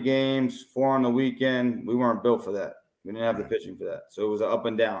 40 games, 4 on the weekend. We weren't built for that. We didn't have the pitching for that. So it was an up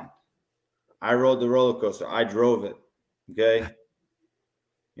and down. I rode the roller coaster. I drove it. Okay.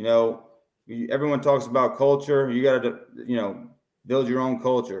 Everyone talks about culture. You got to, build your own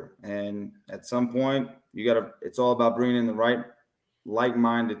culture. And at some point, it's all about bringing in the right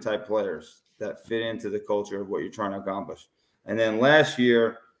like-minded type players that fit into the culture of what you're trying to accomplish. And then last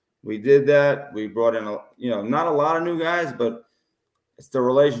year we did that. We brought in, not a lot of new guys, but it's the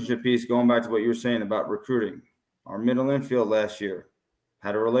relationship piece, going back to what you were saying about recruiting. Our middle infield last year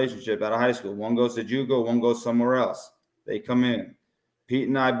had a relationship out of high school. One goes to JUCO, one goes somewhere else. They come in. Pete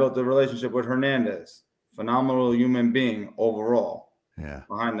and I built a relationship with Hernandez. Phenomenal human being overall. Yeah.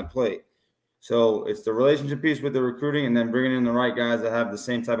 Behind the plate. So it's the relationship piece with the recruiting, and then bringing in the right guys that have the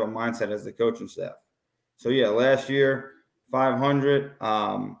same type of mindset as the coaching staff. So yeah, last year 500,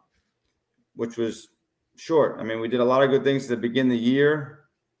 which was short. I mean, we did a lot of good things to begin the year,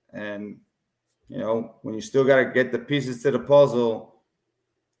 and when you still got to get the pieces to the puzzle,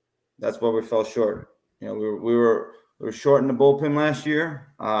 that's where we fell short. You know, we were short in the bullpen last year,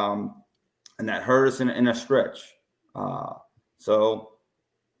 and that hurt us in a stretch. So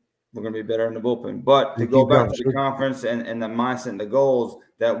we're going to be better in the bullpen. But to go back to the conference and the mindset and the goals,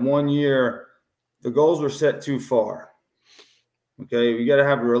 that 1 year, the goals were set too far. Okay, we got to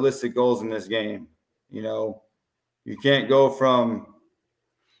have realistic goals in this game. You know, you can't go from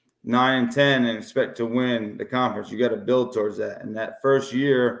 9-10 and expect to win the conference. You got to build towards that. And that first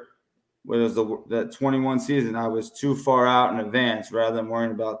year, was that 21 season, I was too far out in advance rather than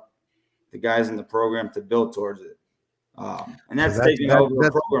worrying about the guys in the program to build towards it. And that's taking over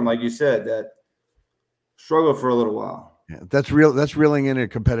a program, like you said, that struggled for a little while. Yeah, that's reeling in a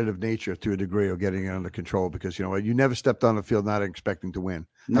competitive nature to a degree, or getting it under control, because you know what, you never stepped on the field not expecting to win.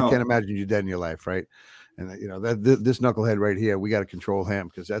 No. I can't imagine you dead in your life, right? And you know this knucklehead right here, we got to control him,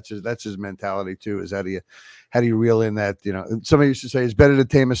 because that's his mentality too. Is how do you reel in that? You know, somebody used to say it's better to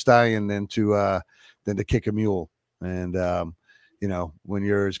tame a stallion than to kick a mule. And you know, when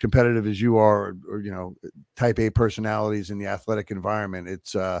you're as competitive as you are, or you know, type A personalities in the athletic environment,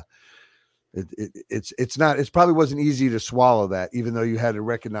 it's probably wasn't easy to swallow that, even though you had to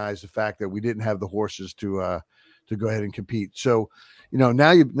recognize the fact that we didn't have the horses to go ahead and compete. So, you know,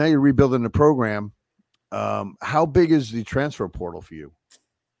 now you're rebuilding the program. How big is the transfer portal for you?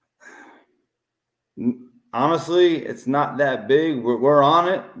 Honestly, it's not that big. We're on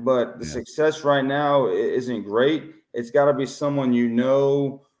it, but the success right now isn't great. It's got to be someone you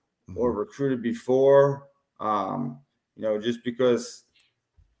know or recruited before. You know, just because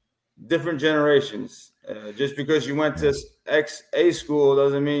different generations. Just because you went to A school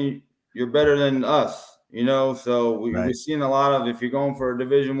doesn't mean you're better than us. You know, so we've seen a lot of, if you're going for a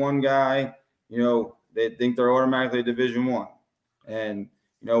Division I guy, you know, they think they're automatically Division I. And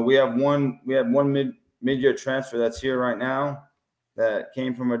you know, we had one mid-year transfer that's here right now that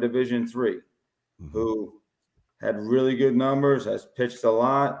came from a Division III, who had really good numbers, has pitched a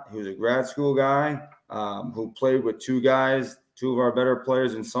lot. He was a grad school guy who played with two of our better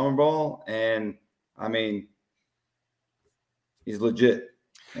players in summer ball. And I mean, he's legit.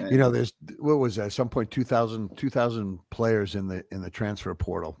 And, you know, there's, what was that? At some point, 2,000 players in the transfer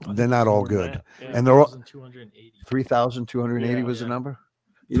portal. They're not all good. Yeah, and they're all 3,280 was the number.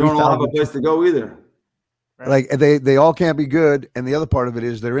 You don't all have a place to go either. Like they all can't be good. And the other part of it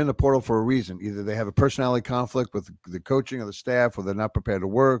is they're in the portal for a reason. Either they have a personality conflict with the coaching or the staff, or they're not prepared to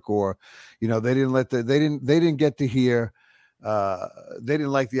work, or, you know, they didn't get to hear. They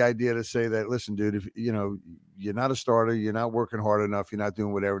didn't like the idea to say that, listen, dude, if you know, you're not a starter, you're not working hard enough, you're not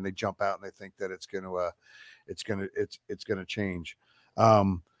doing whatever, and they jump out and they think that it's gonna change.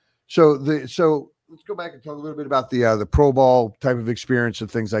 So let's go back and talk a little bit about the pro ball type of experience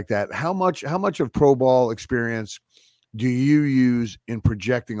and things like that. How much of pro ball experience do you use in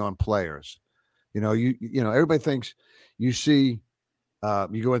projecting on players? You know, you know, everybody thinks you see,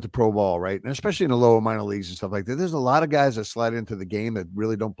 you go into pro ball, right? And especially in the lower minor leagues and stuff like that, there's a lot of guys that slide into the game that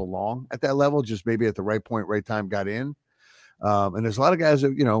really don't belong at that level, just maybe at the right point, right time, got in. And there's a lot of guys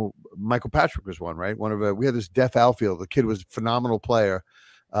that, you know, Michael Patrick was one, right? We had this deaf outfield. The kid was a phenomenal player.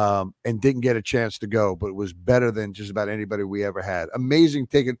 And didn't get a chance to go, but it was better than just about anybody we ever had. Amazing,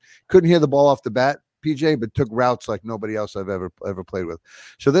 couldn't hear the ball off the bat, PJ, but took routes like nobody else I've ever played with.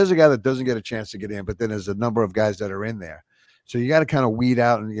 So there's a guy that doesn't get a chance to get in, but then there's a number of guys that are in there. So you got to kind of weed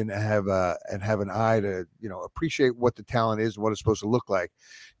out and have an eye to, you know, appreciate what the talent is and what it's supposed to look like.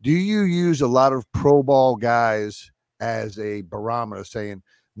 Do you use a lot of pro ball guys as a barometer, saying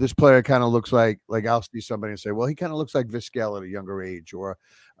this player kind of looks like I'll see somebody and say, well, he kind of looks like Vizquel at a younger age, or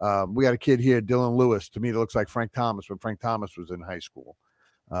we got a kid here, Dylan Lewis. To me, it looks like Frank Thomas when Frank Thomas was in high school.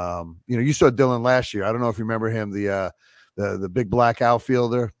 You know, you saw Dylan last year. I don't know if you remember him, the big black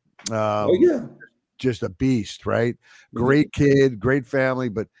outfielder. Oh yeah, just a beast, right? Great kid, great family,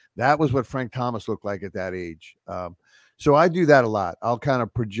 but that was what Frank Thomas looked like at that age. So I do that a lot. I'll kind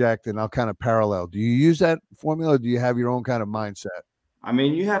of project and I'll kind of parallel. Do you use that formula? Or do you have your own kind of mindset? I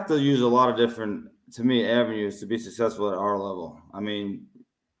mean, you have to use a lot of different, to me, avenues to be successful at our level. I mean,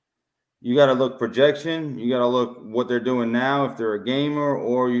 you got to look projection. You got to look what they're doing now, if they're a gamer,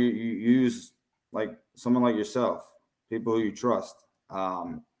 or you use like someone like yourself, people who you trust.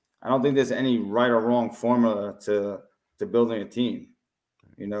 I don't think there's any right or wrong formula to building a team.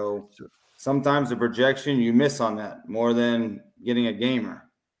 You know, sometimes the projection, you miss on that more than getting a gamer.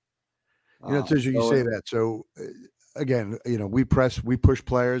 You know, it's interesting you say that. So again, you know, we push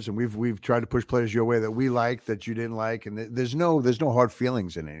players, and we've tried to push players your way that we like, that you didn't like, and there's no hard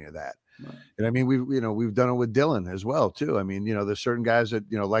feelings in any of that. Right. And I mean, we've done it with Dylan as well too. I mean, you know, there's certain guys that,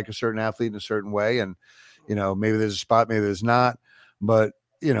 you know, like a certain athlete in a certain way, and you know, maybe there's a spot, maybe there's not, but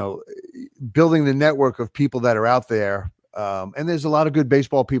building the network of people that are out there. And there's a lot of good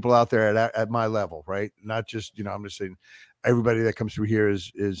baseball people out there at my level, right? Not just, I'm just saying everybody that comes through here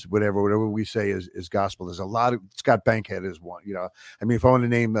is whatever we say is gospel. There's a lot of Scott Bankhead is one, I mean, if I want to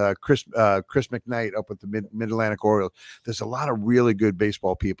name Chris McKnight up with the Mid-Atlantic Orioles, there's a lot of really good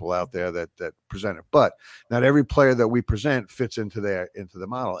baseball people out there that present it, but not every player that we present fits into the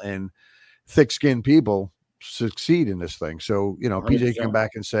model, and thick-skinned people succeed in this thing. So, PJ can come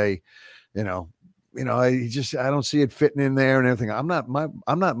back and say, I don't see it fitting in there and everything.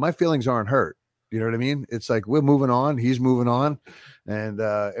 My feelings aren't hurt. You know what I mean? It's like, we're moving on. He's moving on.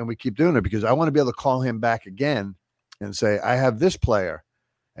 And we keep doing it because I want to be able to call him back again and say, I have this player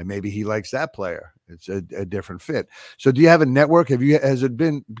and maybe he likes that player. It's a different fit. So do you have a network? Has it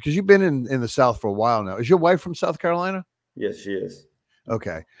been, because you've been in the South for a while now. Is your wife from South Carolina? Yes, she is.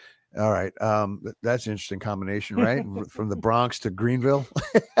 Okay. All right. That's an interesting combination, right? From the Bronx to Greenville.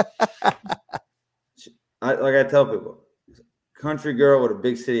 I tell people, country girl with a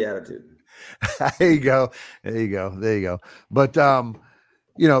big city attitude. There you go. But so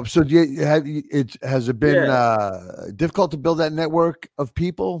has it been difficult to build that network of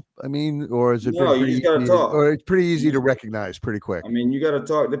people? I mean, or is it no? You just gotta talk, or it's pretty easy to recognize pretty quick. I mean, you got to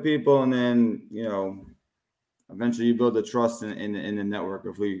talk to people, and then eventually you build the trust in the network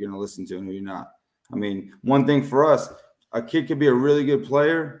of who you're going to listen to and who you're not. I mean, one thing for us, a kid could be a really good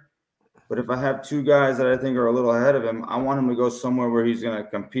player, but if I have two guys that I think are a little ahead of him, I want him to go somewhere where he's going to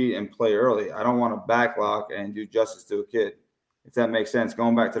compete and play early. I don't want to backlock and do justice to a kid, if that makes sense.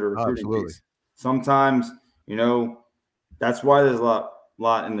 Going back to the recruiting piece. Sometimes, that's why there's a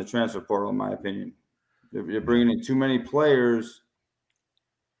lot in the transfer portal, in my opinion. You're bringing in too many players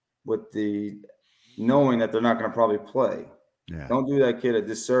with the knowing that they're not going to probably play. Yeah. Don't do that kid a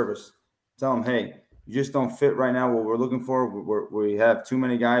disservice. Tell him, hey, you just don't fit right now what we're looking for. We have too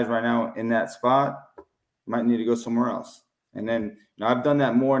many guys right now in that spot. You might need to go somewhere else. And then I've done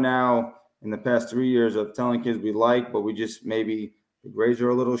that more now in the past 3 years of telling kids we like, but we just maybe the grades are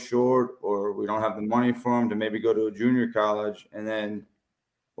a little short or we don't have the money for them to maybe go to a junior college, and then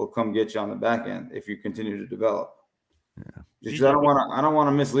we'll come get you on the back end if you continue to develop. Yeah. Just I don't want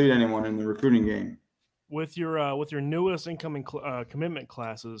to mislead anyone in the recruiting game. With your newest incoming commitment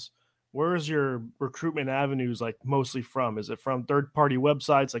classes, where is your recruitment avenues mostly from? Is it from third-party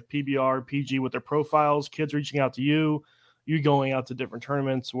websites like PBR, PG with their profiles, kids reaching out to you going out to different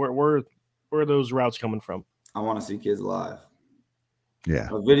tournaments? Where are those routes coming from? I want to see kids live. Yeah.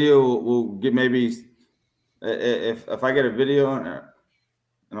 A video will get maybe if I get a video and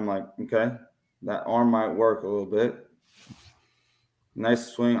I'm like, okay, that arm might work a little bit. Nice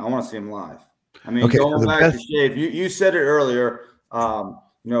swing. I want to see him live. I mean, going back to Shave, you said it earlier,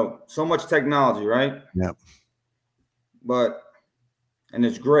 so much technology, right? Yep. And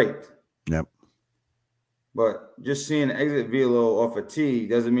it's great. Yep. But just seeing an exit velo off a tee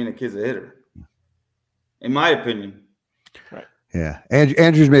doesn't mean a kid's a hitter, in my opinion. Right. Yeah.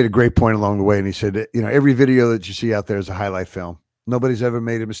 Andrew's made a great point along the way, and he said, every video that you see out there is a highlight film. Nobody's ever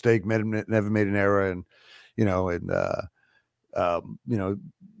made a mistake, never made an error, and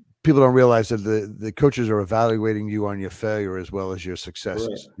people don't realize that the coaches are evaluating you on your failure as well as your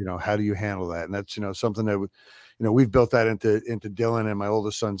successes. Right. How do you handle that? And that's something that we've built that into Dylan and my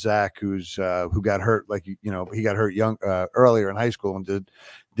oldest son Zach, who got hurt he got hurt young earlier in high school and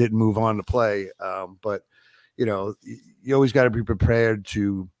didn't move on to play. But you always got to be prepared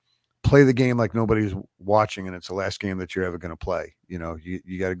to play the game like nobody's watching, and it's the last game that you're ever going to play. You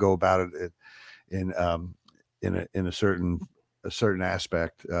got to go about it in a certain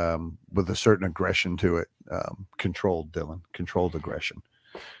aspect with a certain aggression to it. Controlled, Dylan. Controlled aggression.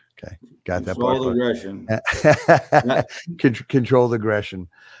 Okay, got that part. Controlled aggression.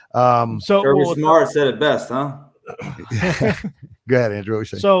 So Kirby Smart said it best, huh? Go ahead, Andrew. What you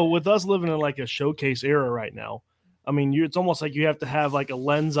saying? So with us living in a showcase era right now, I mean, it's almost like you have to have a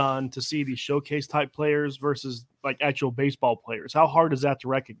lens on to see these showcase type players versus actual baseball players. How hard is that to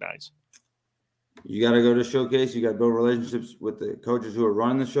recognize? You got to go to showcase. You got to build relationships with the coaches who are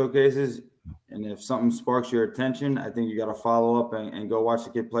running the showcases. And if something sparks your attention, I think you got to follow up and go watch the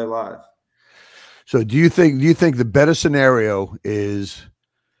kid play live. So do you think the better scenario is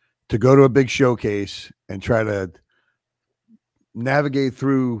to go to a big showcase and try to navigate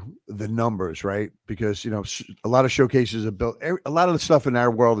through the numbers, right? Because, a lot of showcases are built, a lot of the stuff in our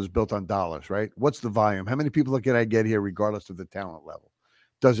world is built on dollars, right? What's the volume? How many people can I get here regardless of the talent level?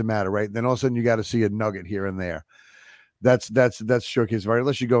 Doesn't matter, right? Then all of a sudden you got to see a nugget here and there. That's showcase, right?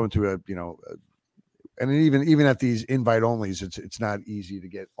 Unless you go into and even at these invite onlys, it's not easy to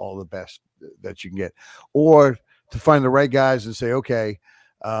get all the best that you can get, or to find the right guys and say, okay,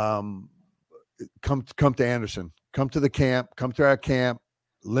 come to Anderson, come to the camp, come to our camp,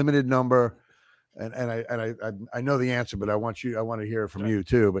 limited number. And I know the answer, but I want to hear it from you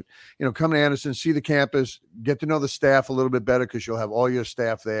too. But come to Anderson, see the campus, get to know the staff a little bit better because you'll have all your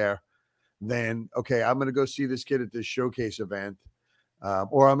staff there. Then, okay, I'm going to go see this kid at this showcase event,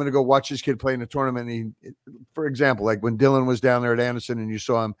 or I'm going to go watch this kid play in a tournament. For example, like when Dylan was down there at Anderson and you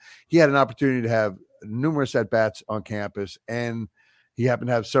saw him, he had an opportunity to have numerous at bats on campus, and he happened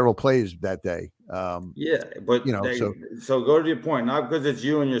to have several plays that day. Yeah, but so go to your point, not because it's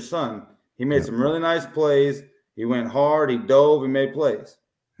you and your son. He made some really nice plays. He went hard. He dove. He made plays.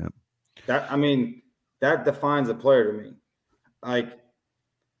 Yeah. That defines a player to me. Like,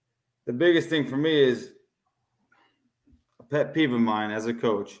 the biggest thing for me is a pet peeve of mine as a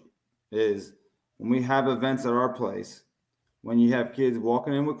coach is when we have events at our place, when you have kids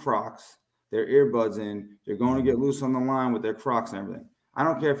walking in with Crocs, their earbuds in, they're going to get loose on the line with their Crocs and everything. I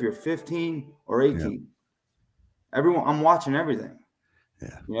don't care if you're 15 or 18. Everyone, I'm watching everything.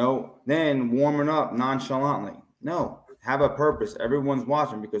 Yeah. Then warming up nonchalantly. No, have a purpose. Everyone's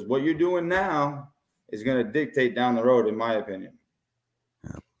watching because what you're doing now is going to dictate down the road, in my opinion.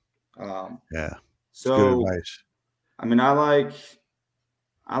 So good advice. I mean,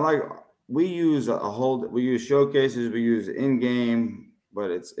 we use showcases, we use in-game, but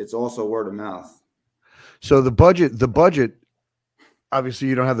it's also word of mouth. So the budget, obviously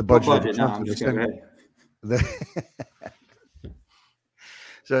you don't have the budget. No, I'm just kidding.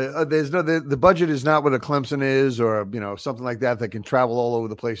 So the budget is not what a Clemson is, or something like that can travel all over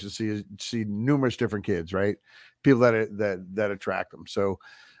the place and see numerous different kids, right? People that attract them. So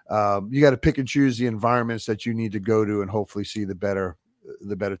you got to pick and choose the environments that you need to go to and hopefully see the better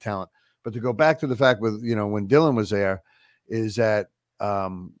talent. But to go back to the fact with when Dylan was there, is that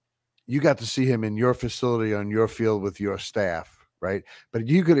you got to see him in your facility on your field with your staff, right? But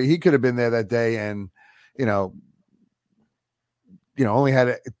he could have been there that day and only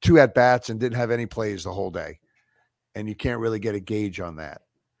had 2 at bats and didn't have any plays the whole day. And you can't really get a gauge on that.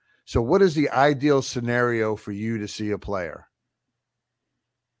 So what is the ideal scenario for you to see a player?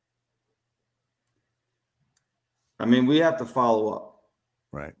 I mean, we have to follow up.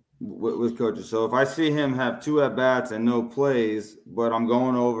 Right. With coaches. So if I see him have 2 at bats and no plays, but I'm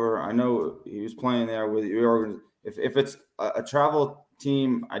going over, I know he was playing there with your organization. If it's a travel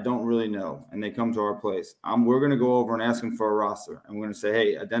team, I don't really know, and they come to our place, we're going to go over and ask them for a roster, and we're going to say,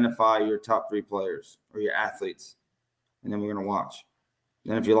 hey, identify your top 3 players or your athletes, and then we're going to watch.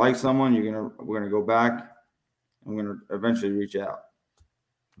 Then if you like someone, we're going to go back, and we're going to eventually reach out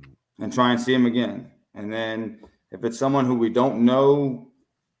and try and see him again. And then if it's someone who we don't know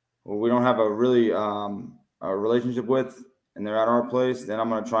or we don't have a really a relationship with, and they're at our place, then I'm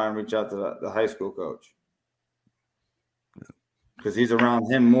going to try and reach out to the high school coach. Because he's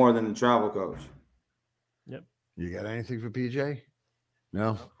around him more than the travel coach. Yep. You got anything for PJ?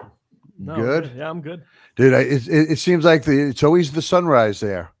 No. No. Good. Yeah, I'm good. Dude, it seems like it's always the sunrise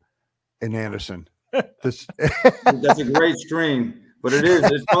there in Anderson. That's a great screen, but it is.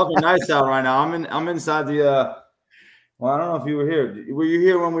 It's fucking nice out right now. I'm inside the. Well, I don't know if you were here. Were you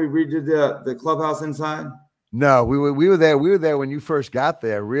here when we redid the clubhouse inside? No, we were there. We were there when you first got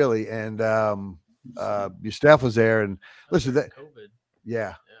there, really, and your staff was there. And listen, that COVID.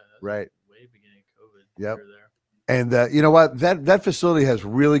 Yeah, right. Way beginning of COVID. Yep. We were there. And you know what? That facility has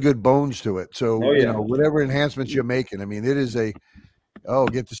really good bones to it. So whatever enhancements you're making, I mean, it is get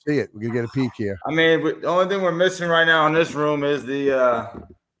to see it. We're gonna get a peek here. I mean, the only thing we're missing right now in this room is the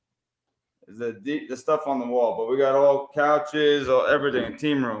stuff on the wall, but we got all couches, everything,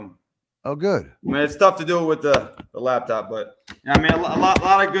 team room. Oh, good. I mean, it's tough to do with the laptop, but I mean, a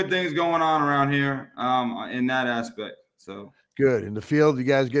lot of good things going on around here in that aspect. So good. In the field, you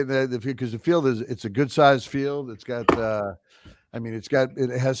guys get the field because the field it's a good sized field. It's got,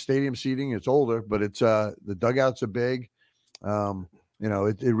 it has stadium seating. It's older, but it's the dugouts are big.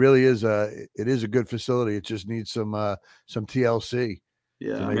 It really is it is a good facility. It just needs some TLC.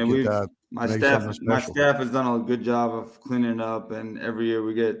 Yeah, I mean, my staff has done a good job of cleaning it up, and every year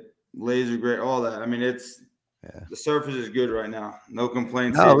we get laser gray, all that. I mean, the surface is good right now. No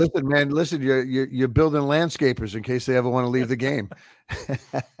complaints. No, listen, man. Listen, you're building landscapers in case they ever want to leave the game.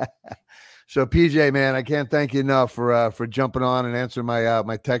 So, PJ, man, I can't thank you enough for jumping on and answering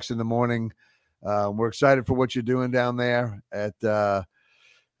my text in the morning. We're excited for what you're doing down there at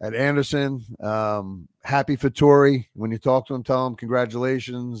Anderson. Happy for Torrey. When you talk to him, tell him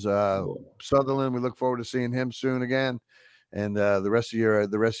congratulations. Sutherland, we look forward to seeing him soon again. And the rest of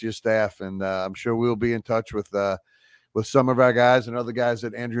your staff, and I'm sure we'll be in touch with some of our guys and other guys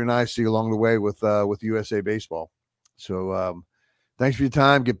that Andrew and I see along the way with USA Baseball. So Thanks for your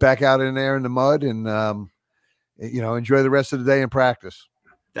time. Get back out in there in the mud and, enjoy the rest of the day in practice.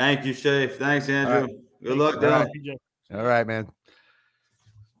 Thank you, Shafe. Thanks, Andrew. Right. Good luck, All Dylan. All right, man.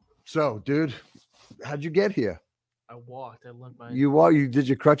 So, dude, how'd you get here? I walked. I limped my. You did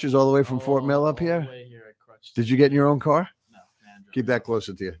your crutches all the way from Fort Mill up here? All the way here, I crutched. Did you get in your own car? No, Nan dropped Keep me that off.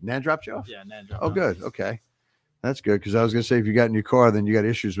 closer to you. Nan dropped you off? Yeah, Nan dropped Oh, me off. good. Okay. That's good. Because I was going to say, if you got in your car, then you got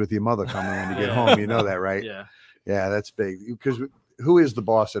issues with your mother coming when you get Yeah. home. You know that, right? Yeah, Yeah, that's big. Because who is the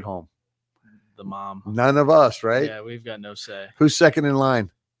boss at home? the mom. None of us, right? Yeah, we've got no say. Who's second in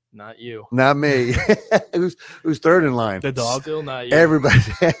line? Not you. Not me. Who's third in line? The dog. Still not you. Everybody.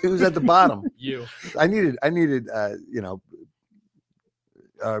 Who's at the bottom? You. I needed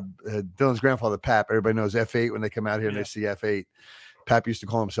Dylan's grandfather, Pap. Everybody knows F8 when they come out here and they see F8. Pap used to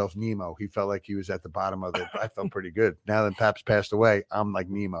call himself Nemo. He felt like he was at the bottom of it. I felt pretty good. Now that Pap's passed away, I'm like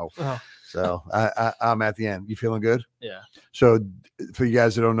Nemo. Oh. So I'm at the end. You feeling good? Yeah. So for you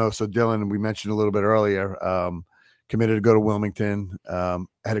guys that don't know, so Dylan, we mentioned a little bit earlier, committed to go to Wilmington.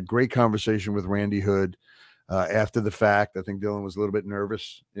 Had a great conversation with Randy Hood after the fact. I think Dylan was a little bit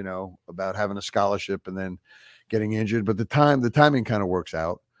nervous, about having a scholarship and then getting injured, but the timing kind of works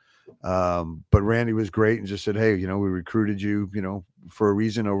out. But Randy was great and just said, hey, we recruited you, for a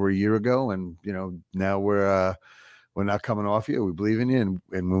reason over a year ago. And, now we're not coming off you. We believe in you.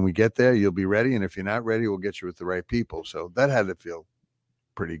 And when we get there, you'll be ready. And if you're not ready, we'll get you with the right people. So that had to feel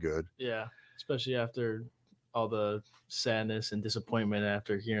pretty good. Yeah. Especially after all the sadness and disappointment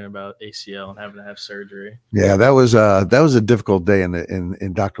after hearing about ACL and having to have surgery. Yeah, that was a difficult day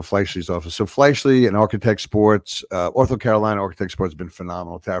in Dr. Fleischle's office. So Fleischle and Architect Sports, Ortho Carolina Architect Sports has been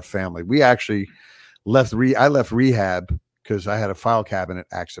phenomenal to our family. We actually I left rehab because I had a file cabinet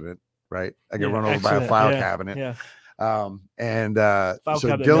accident, right? I got run over by a file cabinet. Yeah. So cabinet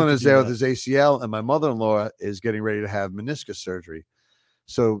Dylan meant to is do there that. with his ACL, and my mother-in-law is getting ready to have meniscus surgery.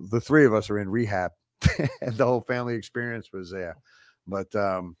 So the three of us are in rehab, and the whole family experience was there. But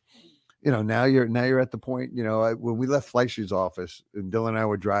now you're at the point. When we left Fleischle's office, and Dylan and I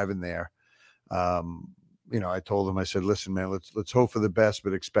were driving there, I told him, I said, listen, man, let's hope for the best,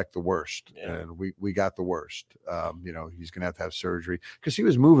 but expect the worst. Yeah. And we got the worst. He's gonna have to have surgery because he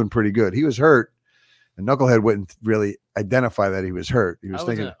was moving pretty good. He was hurt. And Knucklehead wouldn't really identify that he was hurt. He was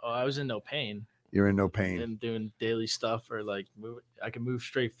thinking, I was in no pain. you're in no pain. And doing daily stuff or like I could move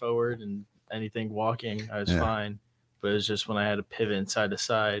straight forward and anything walking, I was Yeah. fine. But it was just when I had to pivot side to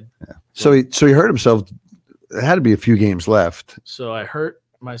side. Yeah. So he hurt himself. There had to be a few games left. So I hurt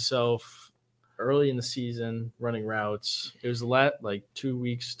myself early in the season running routes. It was like 2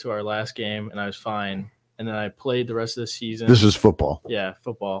 weeks to our last game, and I was fine. And then I played the rest of the season. This is football. Yeah,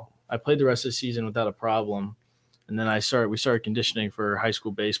 football. I played the rest of the season without a problem. And then we started conditioning for high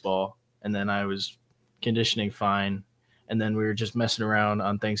school baseball. And then I was conditioning fine. And then we were just messing around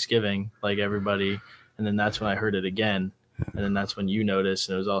on Thanksgiving like everybody. And then that's when I heard it again. And then that's when you noticed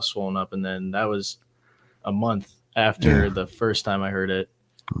and it was all swollen up. And then that was a month after the first time I heard it.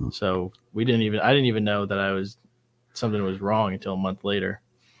 So I didn't even know that something was wrong until a month later.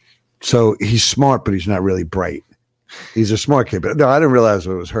 So he's smart, but he's not really bright. He's a smart kid, but no, I didn't realize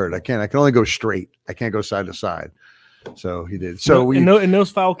it was hurt. I can only go straight. I can't go side to side. So he did. So and those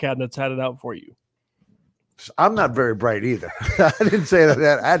file cabinets had it out for you. I'm not very bright either. I didn't say that.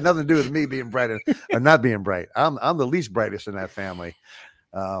 That had nothing to do with me being bright or not being bright. I'm the least brightest in that family.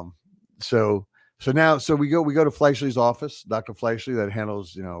 So we go to Fleischle's office, Dr. Fleischle, that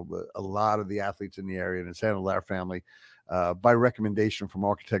handles a lot of the athletes in the area, and it's handled our family by recommendation from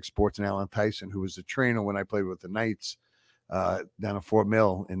Architect Sports and Alan Tyson, who was the trainer when I played with the Knights down at Fort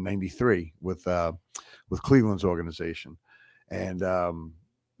Mill in '93 with Cleveland's organization, and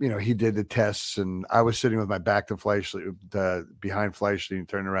he did the tests, and I was sitting with my back to Fleischle, behind Fleischle, and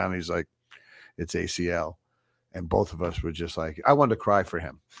turned around, and he's like, "It's ACL," and both of us were just like, I wanted to cry for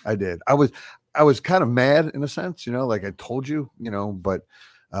him. I did. I was kind of mad in a sense, like I told you, but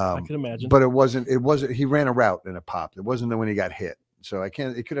I can imagine. But it wasn't. He ran a route and it popped. It wasn't when he got hit. So it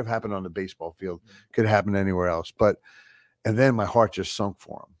could have happened on the baseball field. Could have happened anywhere else. And then my heart just sunk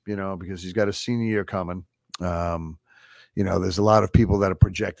for him, because he's got a senior year coming. There's a lot of people that are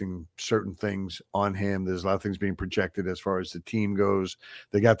projecting certain things on him. There's a lot of things being projected as far as the team goes.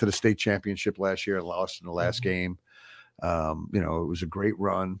 They got to the state championship last year and lost in the last game. It was a great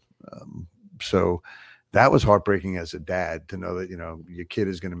run. So that was heartbreaking as a dad to know that, your kid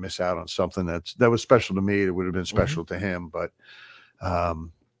is going to miss out on something that was special to me. It would have been special to him, but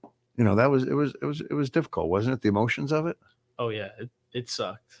it was difficult, wasn't it? The emotions of it. Oh yeah. It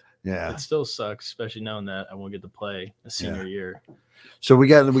sucked. Yeah. It still sucks, especially knowing that I won't get to play a senior year. So we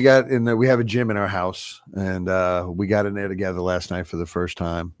have a gym in our house, and we got in there together last night for the first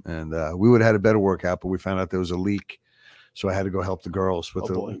time, and we would have had a better workout, but we found out there was a leak, so I had to go help the girls with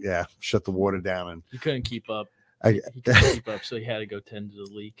shut the water down, and You couldn't keep up. He couldn't keep up, so he had to go tend to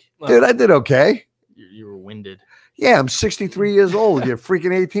the leak. dude, I did okay. You were winded. Yeah, I'm 63 years old. You're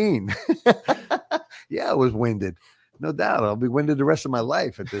freaking 18. Yeah, I was winded. No doubt. I'll be winded the rest of my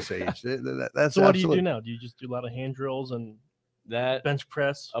life at this age. That's So what do you do now? Do you just do a lot of hand drills and That bench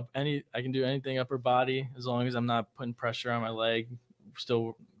press? I can do anything upper body as long as I'm not putting pressure on my leg.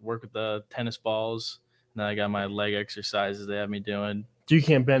 Still work with the tennis balls. And then I got my leg exercises they have me doing. So you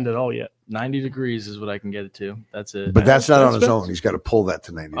can't bend at all yet. 90 degrees is what I can get it to. That's it. But that's not on That's his own. He's got to pull that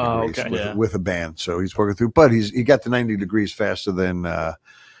to 90 degrees okay. Yeah. with a band. So he's working through. But he got to 90 degrees faster than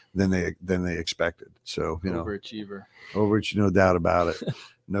they expected. So Overachiever. no doubt about it.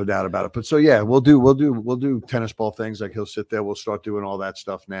 No doubt about it. But so yeah, we'll do tennis ball things. Like he'll sit there. We'll start doing all that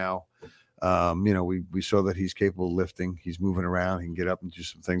stuff now. We saw that he's capable of lifting. He's moving around. He can get up and do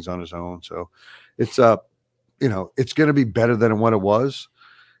some things on his own. So it's it's going to be better than what it was.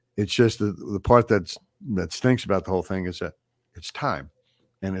 It's just the part that stinks about the whole thing is that it's time,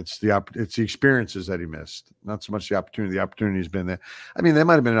 and it's the experiences that he missed, not so much the opportunity. The opportunity's been there. I mean, there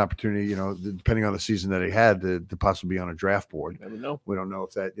might have been an opportunity, depending on the season that he had, to possibly be on a draft board. Never know. We don't know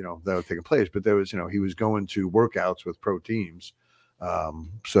if that that would take place, but there was he was going to workouts with pro teams,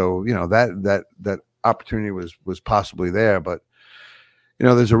 so that opportunity was possibly there, but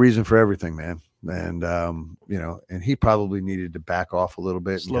there's a reason for everything, man. And and he probably needed to back off a little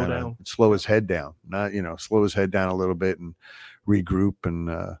bit, Slow and down, slow his head down, not slow his head down a little bit and regroup, and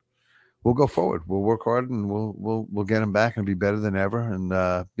we'll go forward. We'll work hard, and we'll get him back and be better than ever. And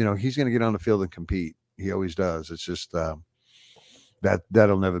he's going to get on the field and compete. He always does. It's just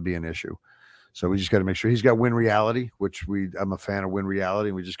that'll never be an issue. So we just got to make sure he's got Win Reality, which I'm a fan of Win Reality,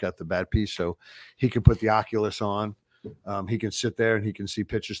 and we just got the bad piece, so he can put the Oculus on. He can sit there and he can see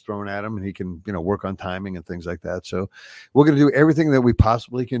pitches thrown at him, and he can, work on timing and things like that. So we're going to do everything that we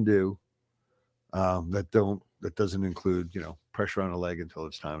possibly can do that doesn't include, pressure on the leg until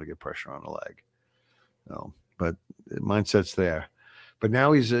it's time to get pressure on the leg. But mindset's there. But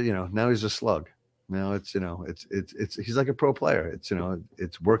now he's a slug. Now it's he's like a pro player.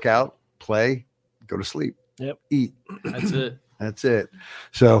 It's work out, play, go to sleep. Yep. Eat. That's it. That's it.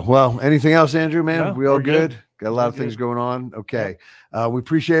 So, well, anything else, Andrew, man? No, we all we're good. Got a lot of things going on. Okay. We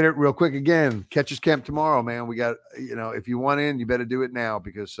appreciate it. Real quick again, Catcher's Camp tomorrow, man. We got, if you want in, you better do it now,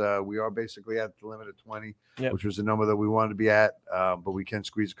 because we are basically at the limit of 20, which was the number that we wanted to be at. But we can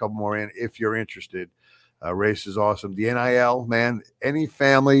squeeze a couple more in if you're interested. Race is awesome. The NIL, man, any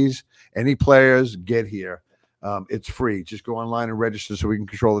families, any players, get here. It's free. Just go online and register so we can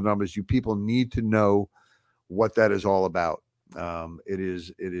control the numbers. You people need to know what that is all about.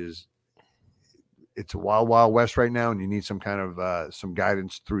 It's a wild west right now, and you need some kind of some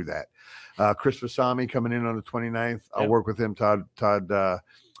guidance through that. Chris Vasami coming in on the 29th. I'll work with him. Todd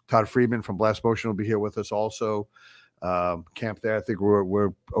Friedman from Blast Motion will be here with us also. Camp there. I think we're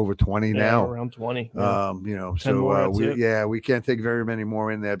over 20 now. Around 20. So we can't take very many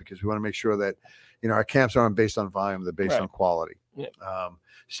more in there, because we want to make sure that our camps aren't based on volume; they're based on quality. Yep.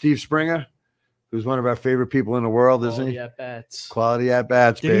 Steve Springer, who's one of our favorite people in the world, isn't he? Quality at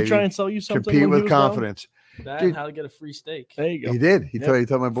bats. Did he try and sell you something? Compete with confidence. Dude, how to get a free steak. There you go. He did. He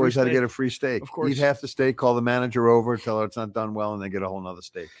told my boys how to get a free steak. Of course. Eat half the steak, call the manager over, tell her it's not done well, and then get a whole nother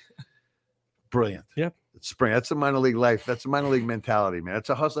steak. Brilliant. Yep. It's spring. That's a minor league life. That's a minor league mentality, man. That's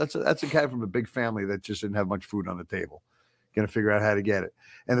a hustle. That's a guy from a big family that just didn't have much food on the table. Going to figure out how to get it.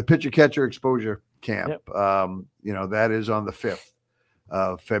 And the pitcher catcher exposure camp, that is on the 5th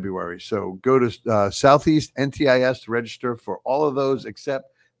of February. So go to Southeast NTIS to register for all of those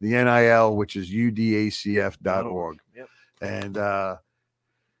except the NIL, which is udacf.org. Yep. And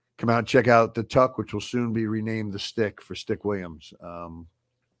come out and check out the Tuck, which will soon be renamed the Stick for Stick Williams. A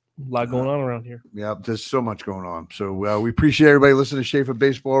lot going on around here. Yeah, there's so much going on. So we appreciate everybody listening to Schaefer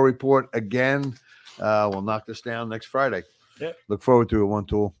Baseball Report again. We'll knock this down next Friday. Yep. Look forward to it, One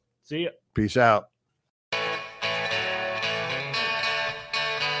Tool. See ya. Peace out.